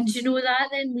 and that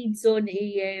then leads on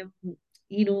to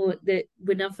that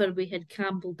whenever we had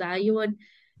Campbell Dye on,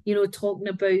 talking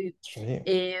about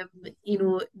the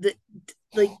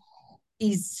like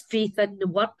his faith in the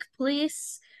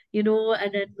workplace, and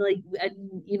then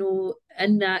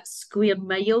in that square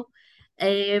mile,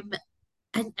 and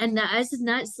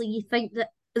that's like you think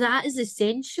that is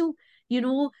essential.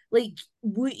 Like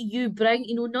what you bring,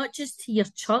 not just to your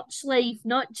church life,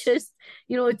 not just,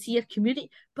 to your community,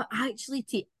 but actually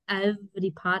to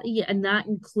every part of you. And that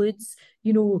includes,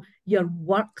 your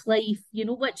work life,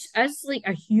 which is like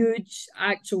a huge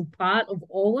actual part of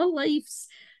all our lives,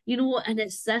 and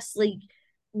it's this like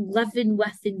living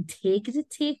with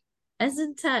integrity,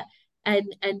 isn't it?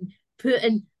 And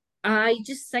putting, I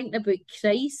just think about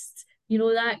Christ,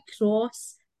 that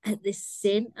cross at the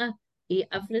centre of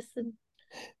everything.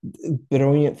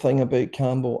 Brilliant thing about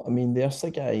Campbell, I mean, there's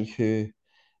a guy who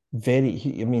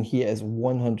he is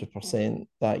 100%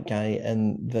 that guy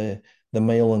in the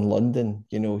Mile in London,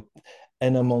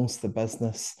 in amongst the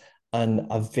business, and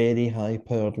a very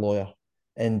high-powered lawyer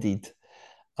indeed.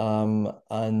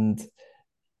 And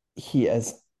he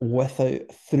is without,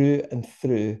 through and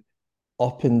through,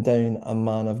 up and down, a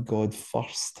man of God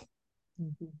first.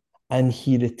 Mm-hmm. And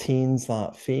he retains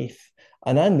that faith.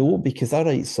 And I know because I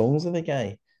write songs of the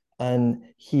guy, and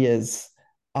he is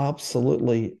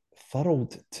absolutely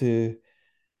thrilled to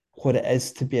what it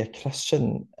is to be a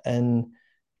Christian in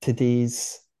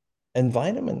today's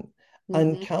environment. Mm-hmm.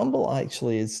 And Campbell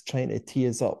actually is trying to tee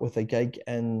us up with a gig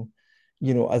in,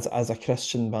 as a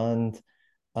Christian band,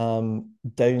 down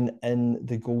in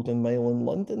the Golden Mile in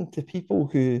London, to people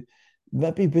who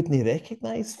maybe wouldn't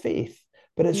recognize faith.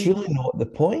 But it's really not the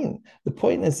point. The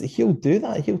point is that he'll do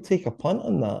that. He'll take a punt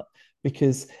on that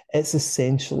because it's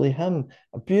essentially him.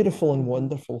 A beautiful and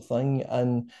wonderful thing.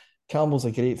 And Campbell's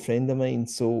a great friend of mine.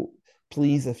 So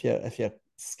please, if you're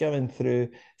skimming through,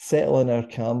 settle in our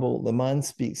Campbell. The man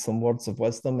speaks some words of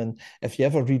wisdom. And if you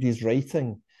ever read his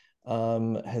writing's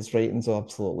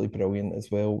absolutely brilliant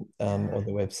as well on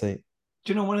the website.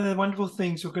 Do you know one of the wonderful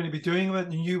things we're going to be doing with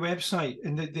the new website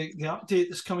and the update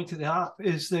that's coming to the app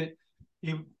is that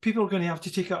people are going to have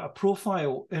to take out a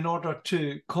profile in order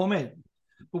to comment.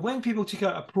 But when people take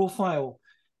out a profile,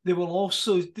 they will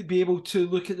also be able to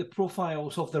look at the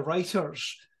profiles of the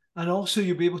writers, and also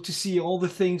you'll be able to see all the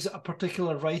things that a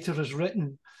particular writer has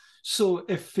written. So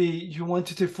if you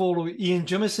wanted to follow Ian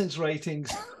Jimison's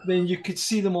writings, then you could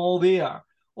see them all there.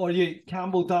 Or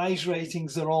Campbell Dye's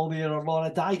writings are all there, or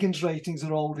Laura Dagan's writings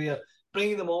are all there,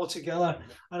 bringing them all together.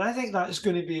 And I think that is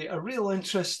going to be a real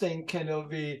interesting kind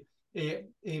of a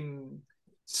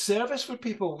service for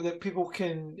people, that people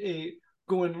can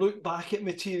go and look back at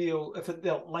material if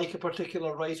they like a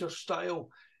particular writer's style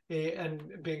and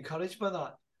be encouraged by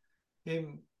that.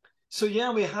 So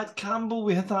yeah, we had Campbell.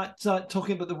 We had that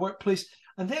talking about the workplace,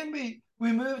 and then we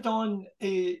moved on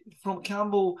from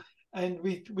Campbell, and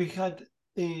we had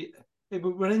a.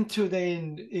 We're into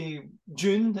then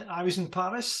June. I was in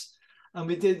Paris, and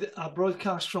we did a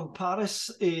broadcast from Paris,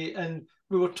 and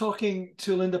we were talking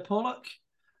to Linda Pollock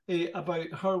about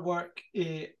her work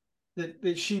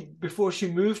that she, before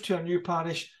she moved to her new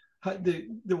parish, had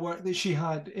the work that she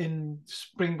had in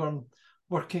Springburn,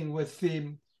 working with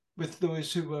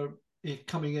those who were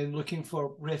coming in looking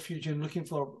for refuge and looking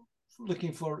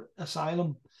for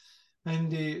asylum,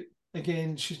 and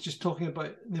again, she's just talking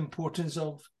about the importance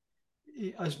of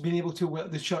as being able to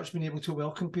the church being able to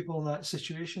welcome people in that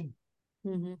situation.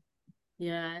 Mm-hmm.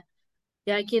 Yeah.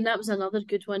 Again, that was another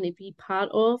good one to be part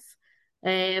of.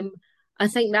 I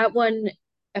think that one,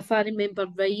 if I remember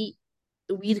right,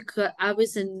 I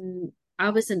was in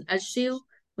Israel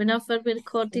whenever we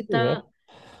recorded that,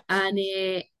 and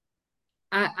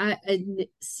I had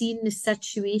seen the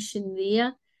situation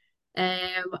there.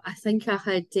 I think I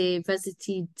had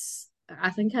visited. I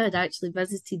think I had actually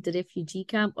visited the refugee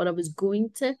camp, or I was going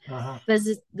to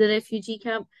visit the refugee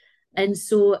camp, and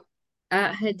so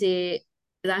that had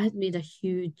made a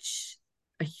huge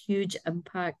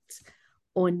impact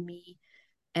on me.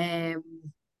 And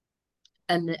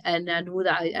I know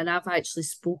that I've actually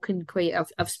spoken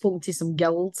I've spoken to some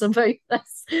guilds about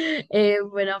this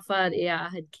whenever I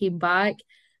had came back,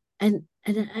 and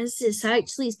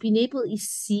it's been able to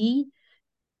see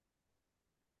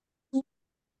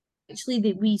actually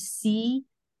that we see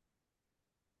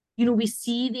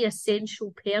the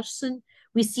essential person.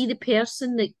 We see the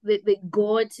person that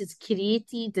God has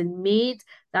created and made,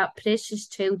 that precious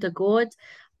child of God.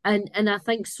 And I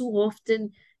think so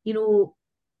often,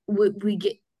 we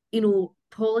get,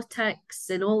 politics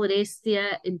and all the rest of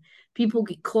it, and people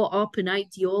get caught up in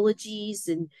ideologies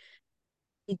and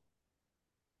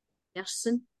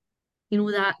person,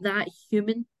 that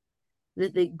human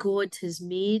that God has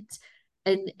made.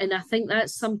 And I think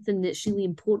that's something that's really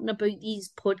important about these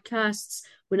podcasts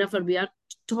whenever we are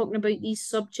talking about these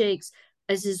subjects,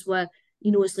 is we're,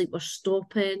 it's like we're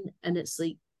stopping, and it's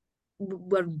like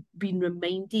we're being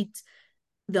reminded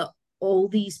that all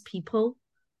these people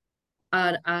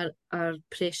are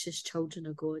precious children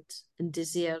of God and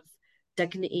deserve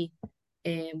dignity,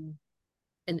 and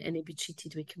to be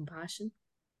treated with compassion.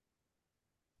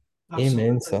 Absolutely.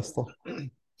 Amen, sister.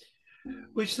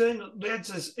 Which then leads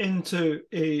us into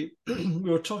we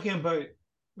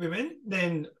went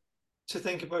then to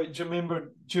think about, do you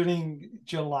remember during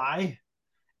July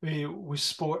with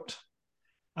sport,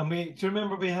 and do you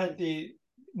remember we had the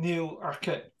Neil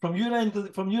Urquhart from your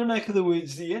neck of the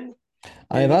woods, Ian?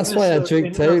 Aye, that's why I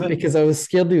juked out, because I was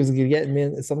scared he was going to get me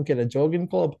into some kind of jogging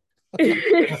club. Do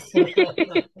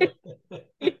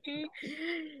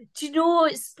you know,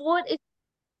 sport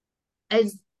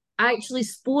is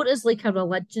like a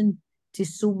religion to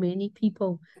so many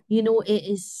people. It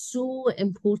is so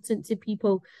important to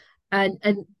people, and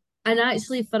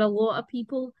actually for a lot of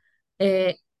people,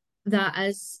 that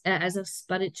is a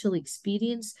spiritual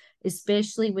experience,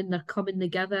 especially when they're coming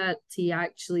together to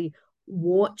actually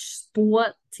watch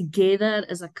sport together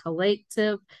as a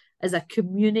collective, as a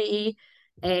community.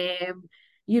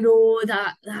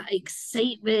 That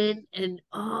excitement and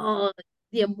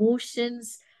the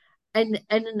emotions. And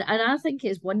I think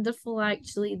it's wonderful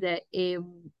actually that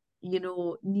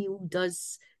Neil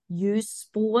does use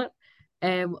sport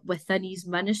within his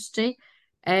ministry.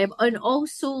 And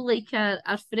also, like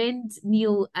our friend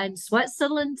Neil in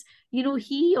Switzerland,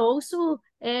 he also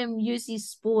uses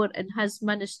sport in his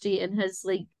ministry and has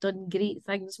like done great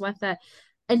things with it.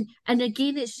 And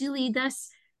again, it's really this.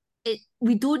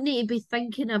 We don't need to be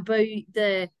thinking about we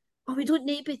don't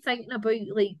need to be thinking about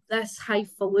like this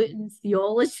highfalutin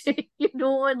theology,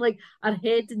 and like our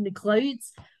head in the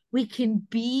clouds. We can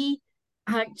be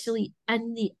actually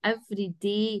in the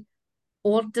everyday,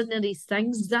 ordinary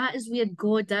things. That is where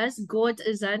God is. God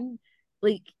is in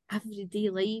like everyday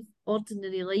life,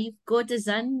 ordinary life. God is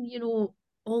in,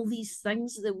 all these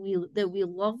things that we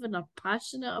love and are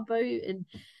passionate about,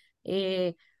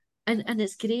 and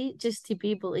it's great just to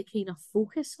be able to kind of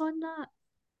focus on that.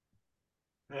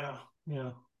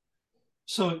 Yeah.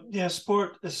 So yeah,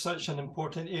 sport is such an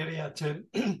important area to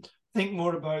think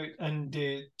more about, and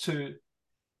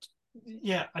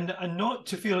and not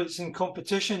to feel it's in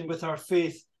competition with our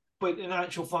faith, but in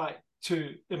actual fact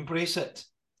to embrace it,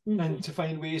 and to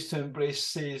find ways to embrace,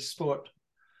 say, sport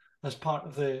as part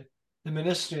of the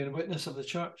ministry and witness of the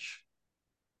church.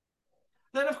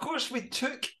 Then, of course, we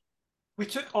took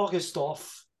August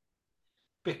off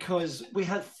because we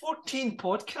had 14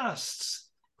 podcasts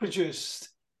produced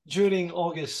during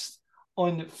August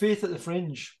on Faith at the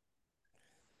Fringe.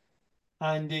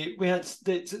 And we had,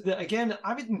 again,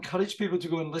 I would encourage people to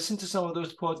go and listen to some of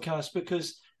those podcasts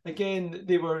because, again,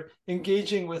 they were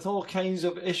engaging with all kinds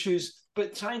of issues,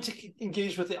 but trying to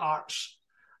engage with the arts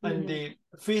and the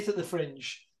Faith at the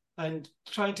Fringe and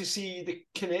trying to see the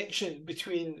connection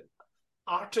between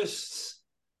artists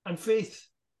and faith.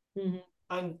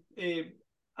 And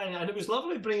it was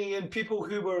lovely bringing in people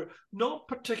who were not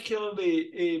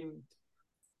particularly,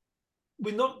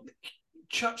 we're not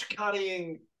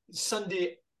church-carrying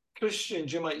Sunday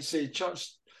Christians, you might say,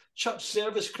 church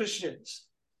service Christians.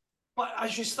 But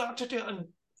as you started to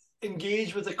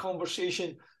engage with the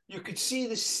conversation, you could see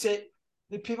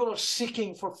the people are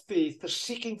seeking for faith, they're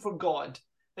seeking for God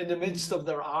in the midst of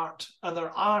their art, and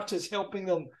their art is helping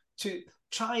them to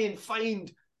try and find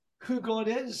who God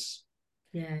is.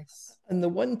 Yes. And the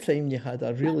one time you had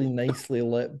a really nicely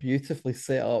lit, beautifully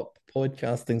set up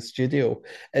podcasting studio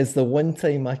is the one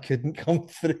time I couldn't come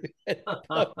through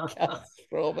podcast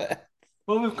from it.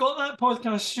 Well, we've got that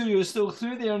podcast studio still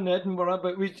through there in Edinburgh,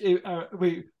 but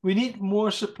we need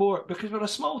more support because we're a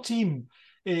small team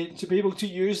to be able to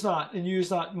use that and use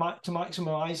that to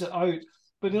maximize it out.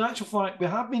 But in actual fact, we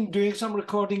have been doing some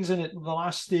recordings in it the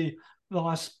last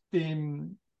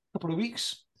couple of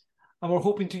weeks, and we're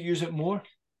hoping to use it more.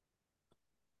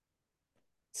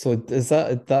 So does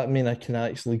that mean I can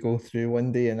actually go through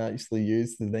one day and actually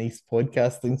use the nice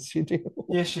podcasting studio?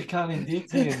 Yes, you can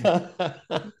indeed, Ian.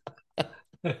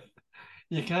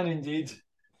 You can indeed.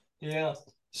 Yeah.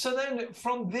 So then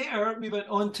from there, we went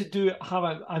on to have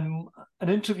an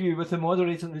interview with the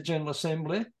moderator of the General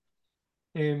Assembly.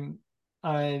 And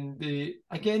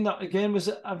that was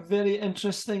a very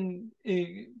interesting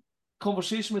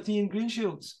conversation with Ian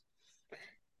Greenshields.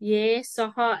 Yes,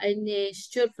 and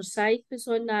Stuart Forsyth was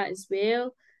on that as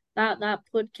well. That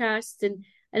podcast, and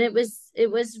it was a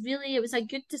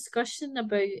good discussion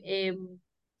about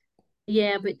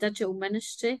about digital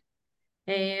ministry.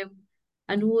 I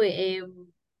know it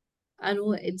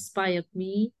inspired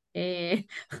me. I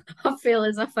felt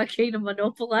as if I kind of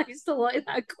monopolised a lot of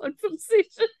that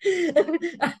conversation.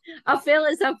 I felt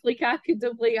as if I think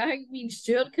me and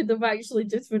Stuart could have actually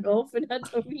just went off and had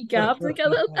a wee gab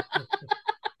together.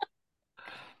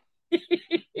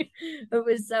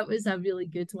 That was a really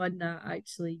good one, that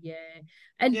actually,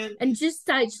 and just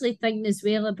actually thinking as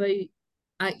well about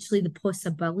actually the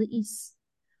possibilities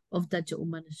of digital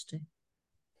ministry.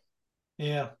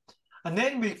 Yeah, and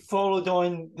then we followed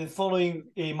on the following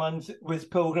month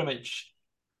with pilgrimage,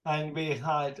 and we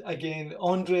had again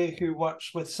Andre, who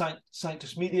works with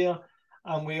Sanctus Media,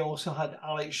 and we also had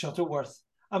Alex Shuttleworth,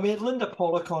 and we had Linda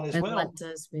Pollock on as well,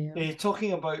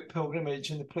 talking about pilgrimage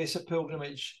and the place of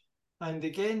pilgrimage. And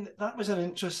again, that was an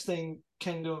interesting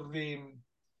kind of,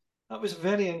 that was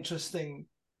very interesting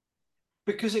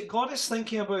because it got us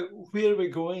thinking about where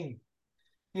we're going.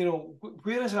 You know,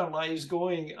 where is our lives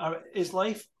going? Is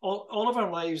life, all of our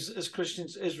lives as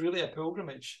Christians is really a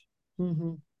pilgrimage.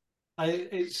 If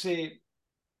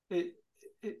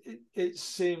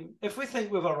we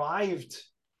think we've arrived,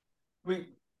 we're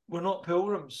not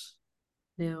pilgrims.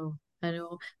 No, I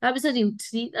know. That was a real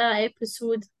treat, that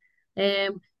episode.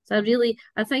 So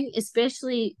I think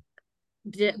especially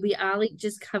with Alec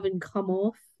just having come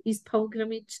off his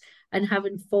pilgrimage and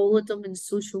having followed him in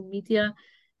social media,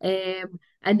 and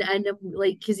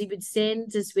like, because he would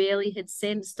send as well, he had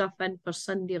sent stuff in for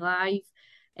Sunday Live.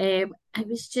 It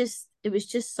was just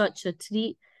such a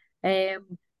treat.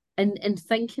 And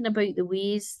thinking about the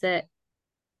ways that,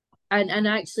 and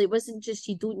actually it wasn't just,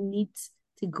 you don't need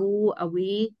to go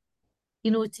away,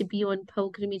 you know, to be on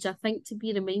pilgrimage. I think to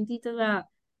be reminded of that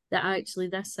actually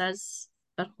this is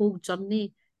our whole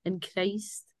journey in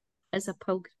Christ is a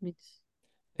pilgrimage.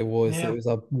 It was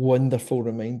a wonderful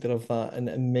reminder of that, and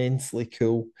immensely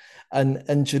cool.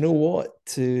 And do you know what?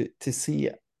 To see,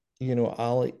 you know,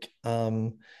 Alec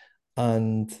and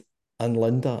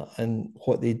Linda and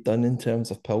what they'd done in terms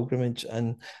of pilgrimage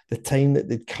and the time that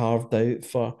they'd carved out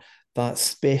for that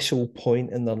special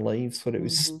point in their lives where it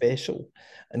was special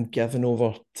and given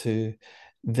over to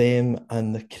them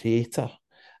and the Creator.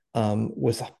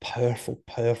 Was a powerful,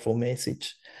 powerful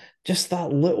message. Just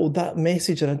that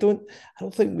message, and I don't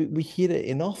think we hear it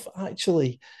enough,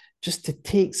 actually, just to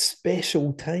take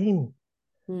special time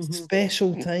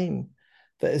that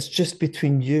is just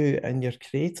between you and your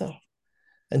Creator,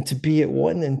 and to be at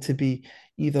one, and to be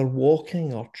either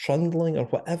walking or trundling or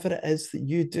whatever it is that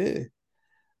you do,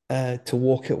 to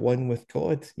walk at one with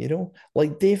God, you know,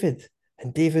 like David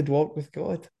walked with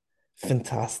God.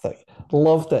 Fantastic.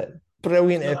 Loved it.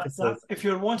 Brilliant episode. If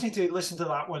you're wanting to listen to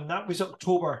that one, that was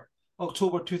October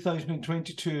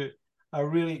 2022, a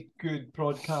really good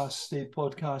podcast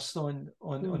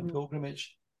on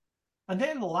pilgrimage. And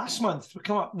then last month,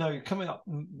 coming up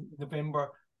November,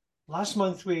 last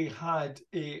month we had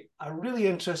a really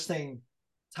interesting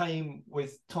time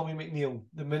with Tommy McNeil,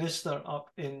 the minister up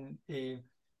in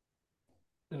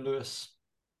Lewis.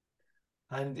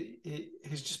 And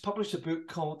he's just published a book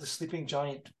called The Sleeping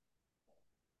Giant.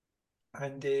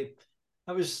 And that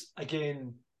was,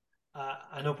 again,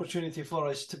 an opportunity for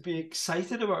us to be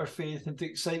excited about our faith and to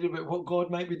be excited about what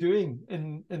God might be doing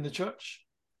in the church.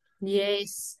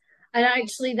 Yes. And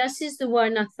actually, this is the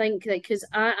one I think that, because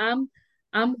I'm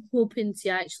hoping to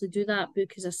actually do that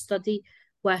book as a study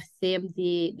with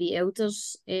the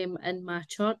elders in my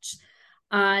church,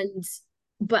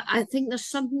 but I think there's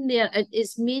something there.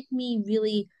 It's made me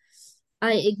really.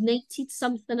 I ignited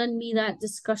something in me, that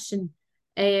discussion,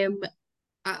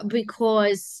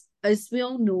 because as we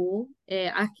all know,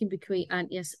 I can be quite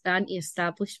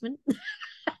anti-establishment.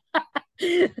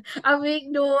 I make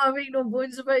no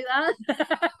bones about that.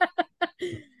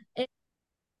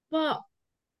 But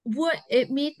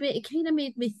it kind of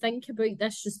made me think about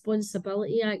this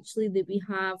responsibility actually that we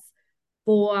have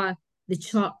for the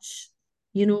church.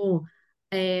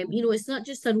 It's not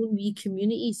just our own wee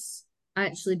communities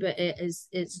actually, but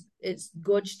it's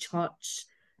God's church.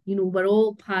 We're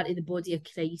all part of the body of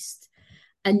Christ,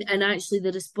 and actually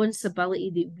the responsibility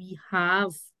that we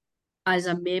have as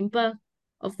a member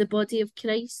of the body of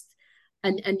Christ,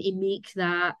 and to make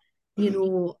that,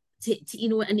 to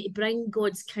and to bring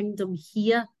God's kingdom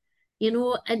here,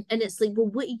 and it's like, well,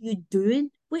 what are you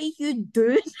doing? What are you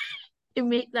doing to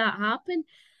make that happen?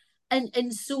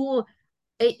 And so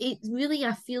it really,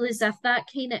 I feel as if that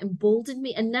kind of emboldened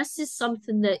me. And this is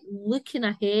something that, looking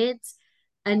ahead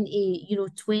into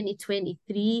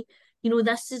 2023,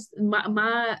 this is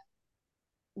my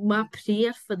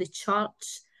prayer for the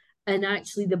church and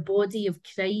actually the body of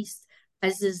Christ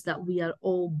is that we are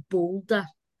all bolder.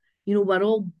 We're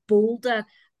all bolder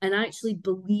and actually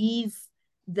believe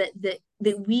that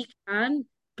we can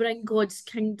bring God's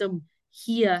kingdom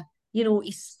here,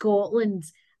 to Scotland,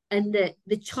 and that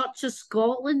the Church of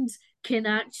Scotland can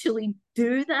actually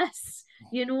do this.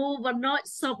 We're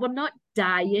not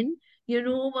dying. We're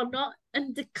not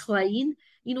in decline.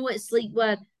 It's like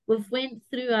we've went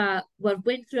through a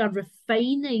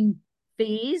refining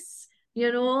phase.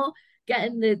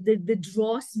 Getting the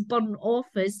dross burnt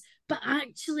off us, but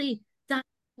actually that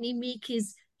may make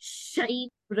us shine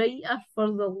brighter for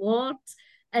the Lord,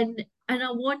 and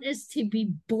I want us to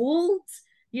be bold.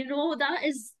 That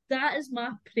is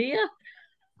my prayer.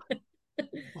 But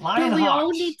we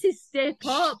all need to step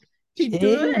up to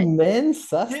do it. Amen,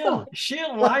 sister. Sheer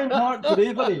Lionheart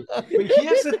bravery. But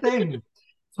here's the thing: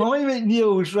 Tommy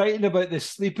McNeil's writing about the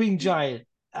sleeping giant.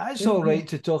 That's all right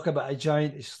to talk about a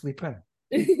giant is sleeping.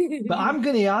 But I'm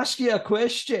going to ask you a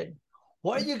question.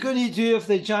 What are you going to do if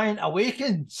the giant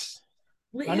awakens?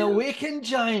 An awakened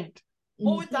giant.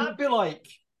 What would that be like?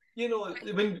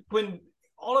 When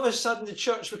all of a sudden the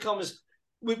church becomes,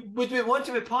 would we want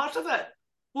to be part of it?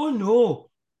 Oh no,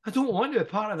 I don't want to be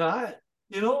part of that.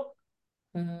 You'll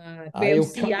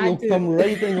come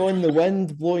riding on the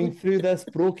wind, blowing through this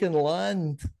broken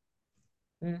land.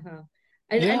 And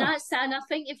I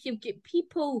think if you get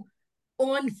people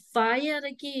on fire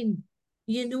again,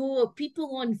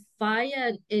 people on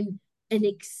fire and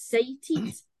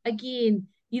excited again,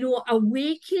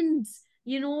 awakened,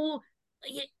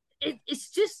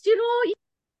 it's just,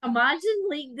 imagine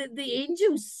like the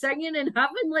angels singing in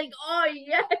heaven, like, oh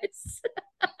yes.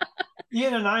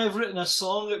 Ian and I have written a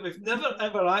song that we've never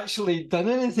ever actually done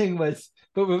anything with,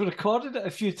 but we've recorded it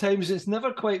a few times. It's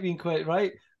never quite been quite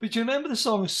right. But do you remember the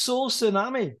song Soul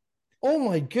Tsunami? Oh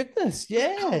my goodness,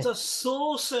 yeah. Here comes a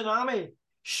soul tsunami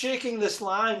shaking this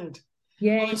land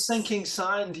on sinking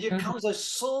sand. Here comes a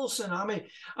soul tsunami.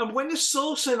 And when the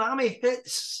soul tsunami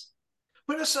hits,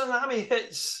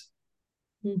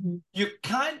 you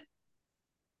can't,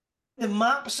 the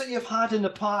maps that you've had in the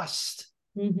past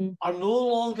are no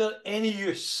longer any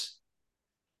use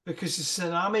because the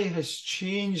tsunami has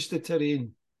changed the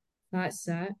terrain. That's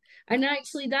it. And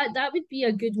actually that would be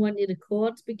a good one to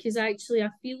record, because actually I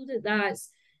feel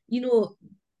that's,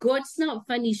 God's not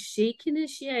finished shaking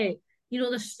us yet.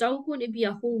 There's still going to be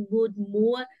a whole load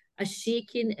more of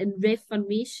shaking and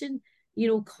reformation,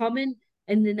 coming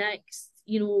in the next,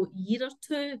 year or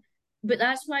two. But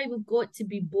that's why we've got to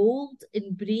be bold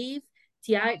and brave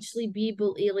to actually be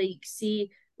able to like say,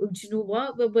 well, do you know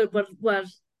what?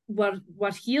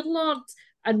 We're here, Lord,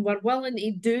 and we're willing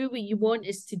to do what you want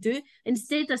us to do.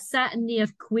 Instead of sitting there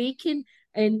quaking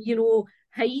and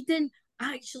hiding,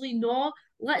 actually no,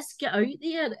 let's get out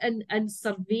there and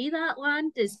survey that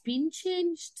land that's been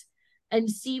changed and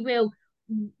see, well,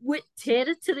 what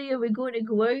territory are we going to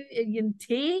go out and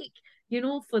take,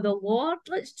 for the Lord?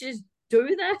 Let's just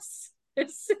do this. Oh,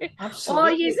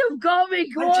 Absolutely. you have got me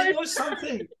And going. do you know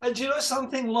something? And do you know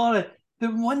something, Laura?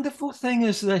 The wonderful thing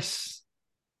is this,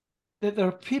 that there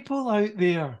are people out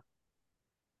there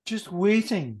just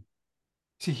waiting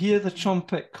to hear the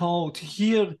trumpet call, to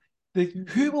hear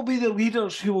who will be the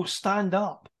leaders who will stand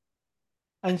up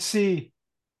and say,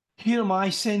 here am I,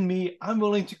 send me, I'm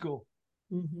willing to go.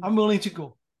 Mm-hmm. I'm willing to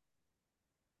go.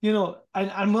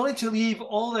 And I'm willing to leave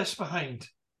all this behind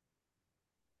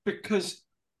because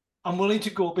I'm willing to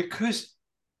go, because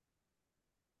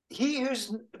he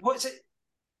is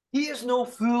no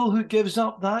fool who gives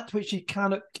up that which he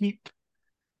cannot keep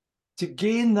to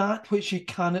gain that which he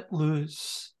cannot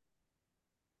lose.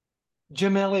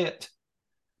 Jim Elliot,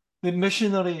 the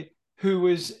missionary who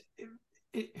was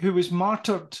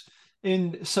martyred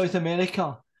in South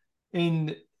America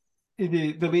in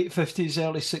the late 50s,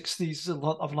 early 60s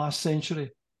of last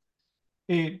century.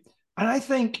 And I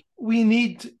think we're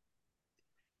needing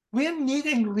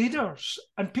leaders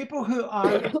and people who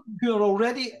are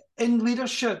already in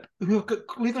leadership, who have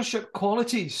got leadership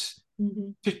qualities,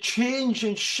 to change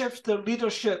and shift their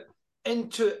leadership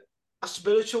into a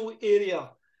spiritual area,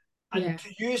 and to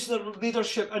use their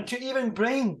leadership and to even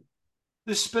bring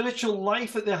the spiritual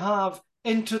life that they have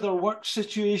into their work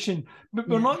situation. But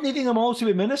we're not needing them all to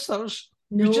be ministers.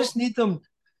 No. We just need them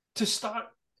to start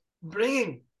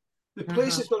bringing the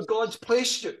places where God's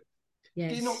placed you.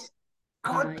 Yes.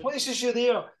 God places you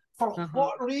there for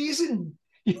what reason?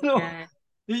 Ian's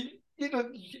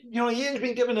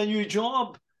been given a new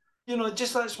job.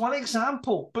 Just that's one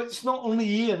example. But it's not only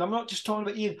Ian. I'm not just talking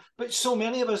about Ian, but so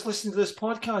many of us listening to this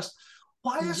podcast.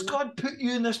 Why has God put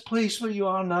you in this place where you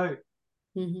are now?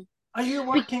 Are you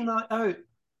working that out?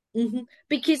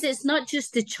 Because it's not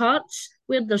just the church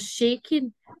where there's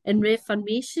shaking and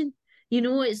reformation.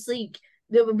 It's like,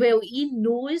 Ian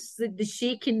knows that the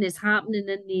shaking is happening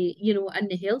in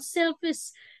the health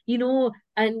service,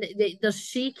 and there's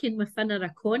shaking within our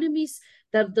economies.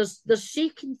 There's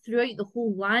shaking throughout the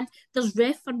whole land. There's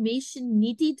reformation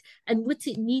needed, and what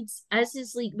it needs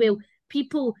is like,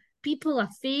 people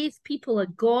of faith, people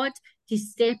of God, to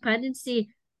step in and say,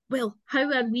 well,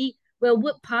 how are we? Well,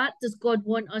 what part does God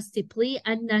want us to play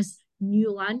in this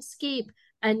new landscape,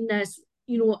 in this,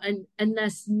 in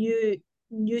this new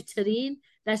terrain,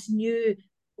 this new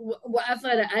whatever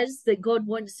it is that God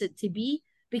wants it to be?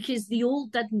 Because the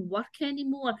old didn't work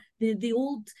anymore. The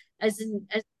old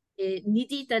isn't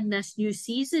needed in this new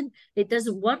season. It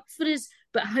doesn't work for us.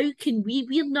 But how can we?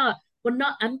 We're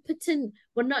not impotent.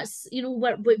 We're not,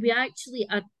 we actually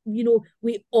are,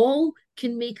 we all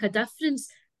can make a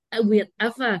difference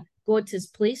wherever God has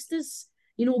placed us.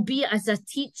 Be it as a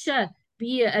teacher,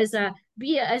 be it as a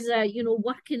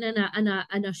working in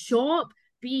a shop,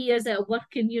 be as a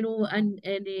working,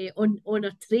 on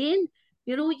a train.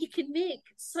 You can make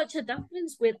such a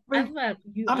difference wherever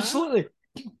you are. Absolutely.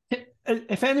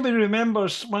 If anybody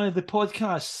remembers one of the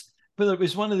podcasts, whether it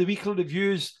was one of the weekly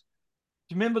reviews,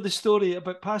 do you remember the story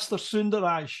about Pastor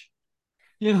Sundaraj?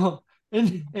 In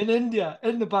India,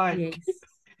 in the bank.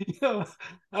 Yes.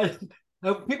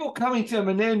 People coming to him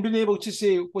and then being able to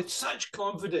say with such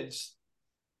confidence,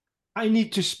 I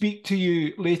need to speak to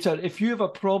you later. If you have a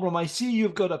problem, I see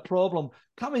you've got a problem.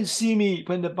 Come and see me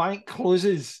when the bank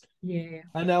closes. Yeah.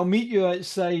 And I'll meet you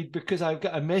outside because I've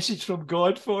got a message from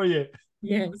God for you.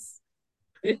 Yes.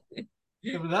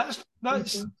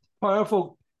 That's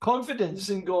powerful confidence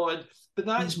in God. But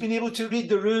that's being able to read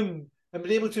the room and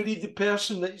being able to read the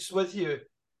person that's with you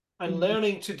and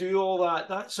learning to do all that.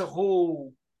 That's a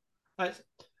whole...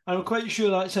 I'm quite sure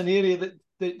that's an area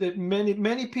that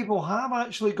many people have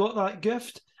actually got that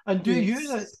gift and do use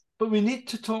it. But we need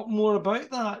to talk more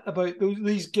about that, about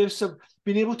these gifts of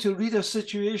being able to read a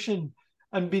situation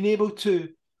and being able to,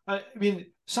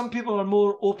 some people are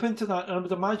more open to that. And I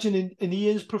would imagine in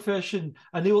Ian's profession,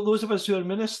 and those of us who are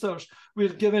ministers, we're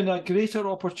given a greater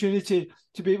opportunity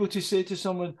to be able to say to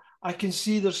someone, I can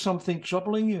see there's something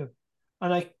troubling you.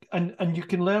 And you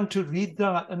can learn to read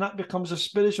that, and that becomes a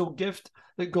spiritual gift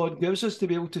that God gives us to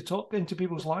be able to talk into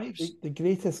people's lives. The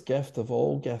greatest gift of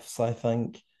all gifts, I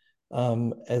think,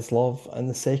 is love. And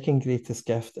the second greatest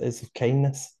gift is of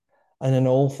kindness. And in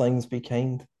all things be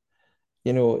kind.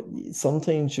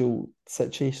 Sometimes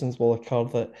situations will occur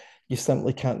that you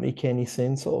simply can't make any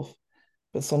sense of.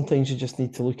 But sometimes you just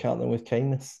need to look at them with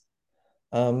kindness.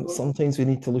 Sometimes we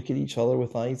need to look at each other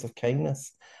with eyes of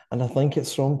kindness. And I think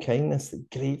it's from kindness that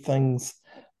great things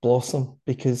blossom,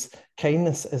 because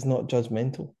kindness is not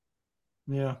judgmental.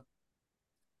 Yeah.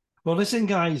 Well, listen,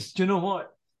 guys, do you know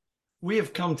what? We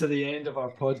have come to the end of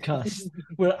our podcast,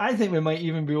 where I think we might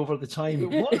even be over the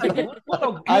time. What a good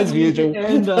As way to usual.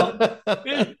 end up.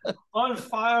 On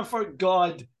fire for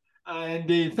God, and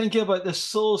thinking about the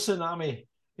soul tsunami,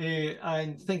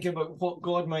 and thinking about what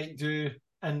God might do,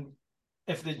 and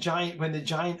if when the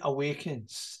giant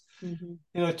awakens. Mm-hmm.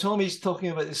 You know, Tommy's talking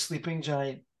about the sleeping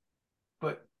giant,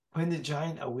 but when the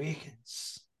giant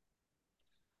awakens,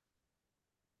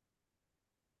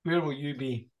 where will you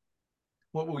be?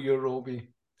 What will your role be?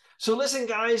 So listen,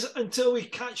 guys, until we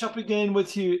catch up again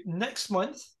with you next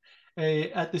month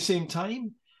at the same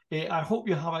time, I hope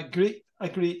you have a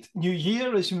great new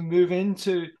year as we move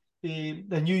into the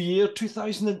new year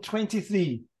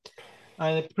 2023.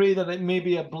 And I pray that it may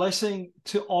be a blessing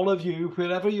to all of you,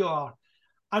 wherever you are.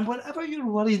 And whatever you're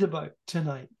worried about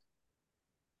tonight,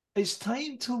 it's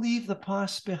time to leave the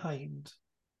past behind.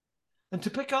 And to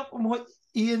pick up on what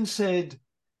Ian said,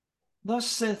 thus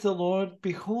saith the Lord,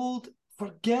 behold,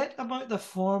 forget about the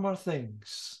former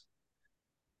things.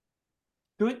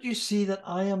 Don't you see that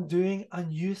I am doing a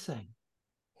new thing?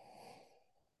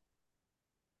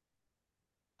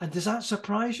 And does that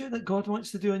surprise you that God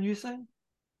wants to do a new thing?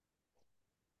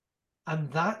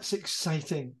 And that's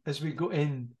exciting as we go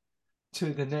in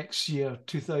to the next year,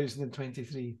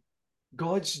 2023.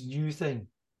 God's new thing.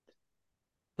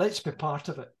 Let's be part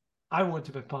of it. I want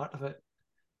to be part of it.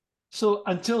 So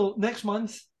until next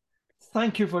month,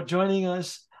 thank you for joining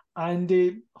us,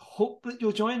 and hope that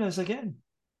you'll join us again.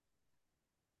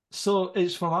 So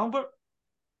it's from Albert.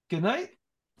 Good night.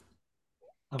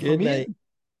 And Good from night.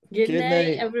 Ian, Good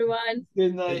night, everyone.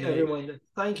 Good night, everyone.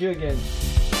 Thank you again.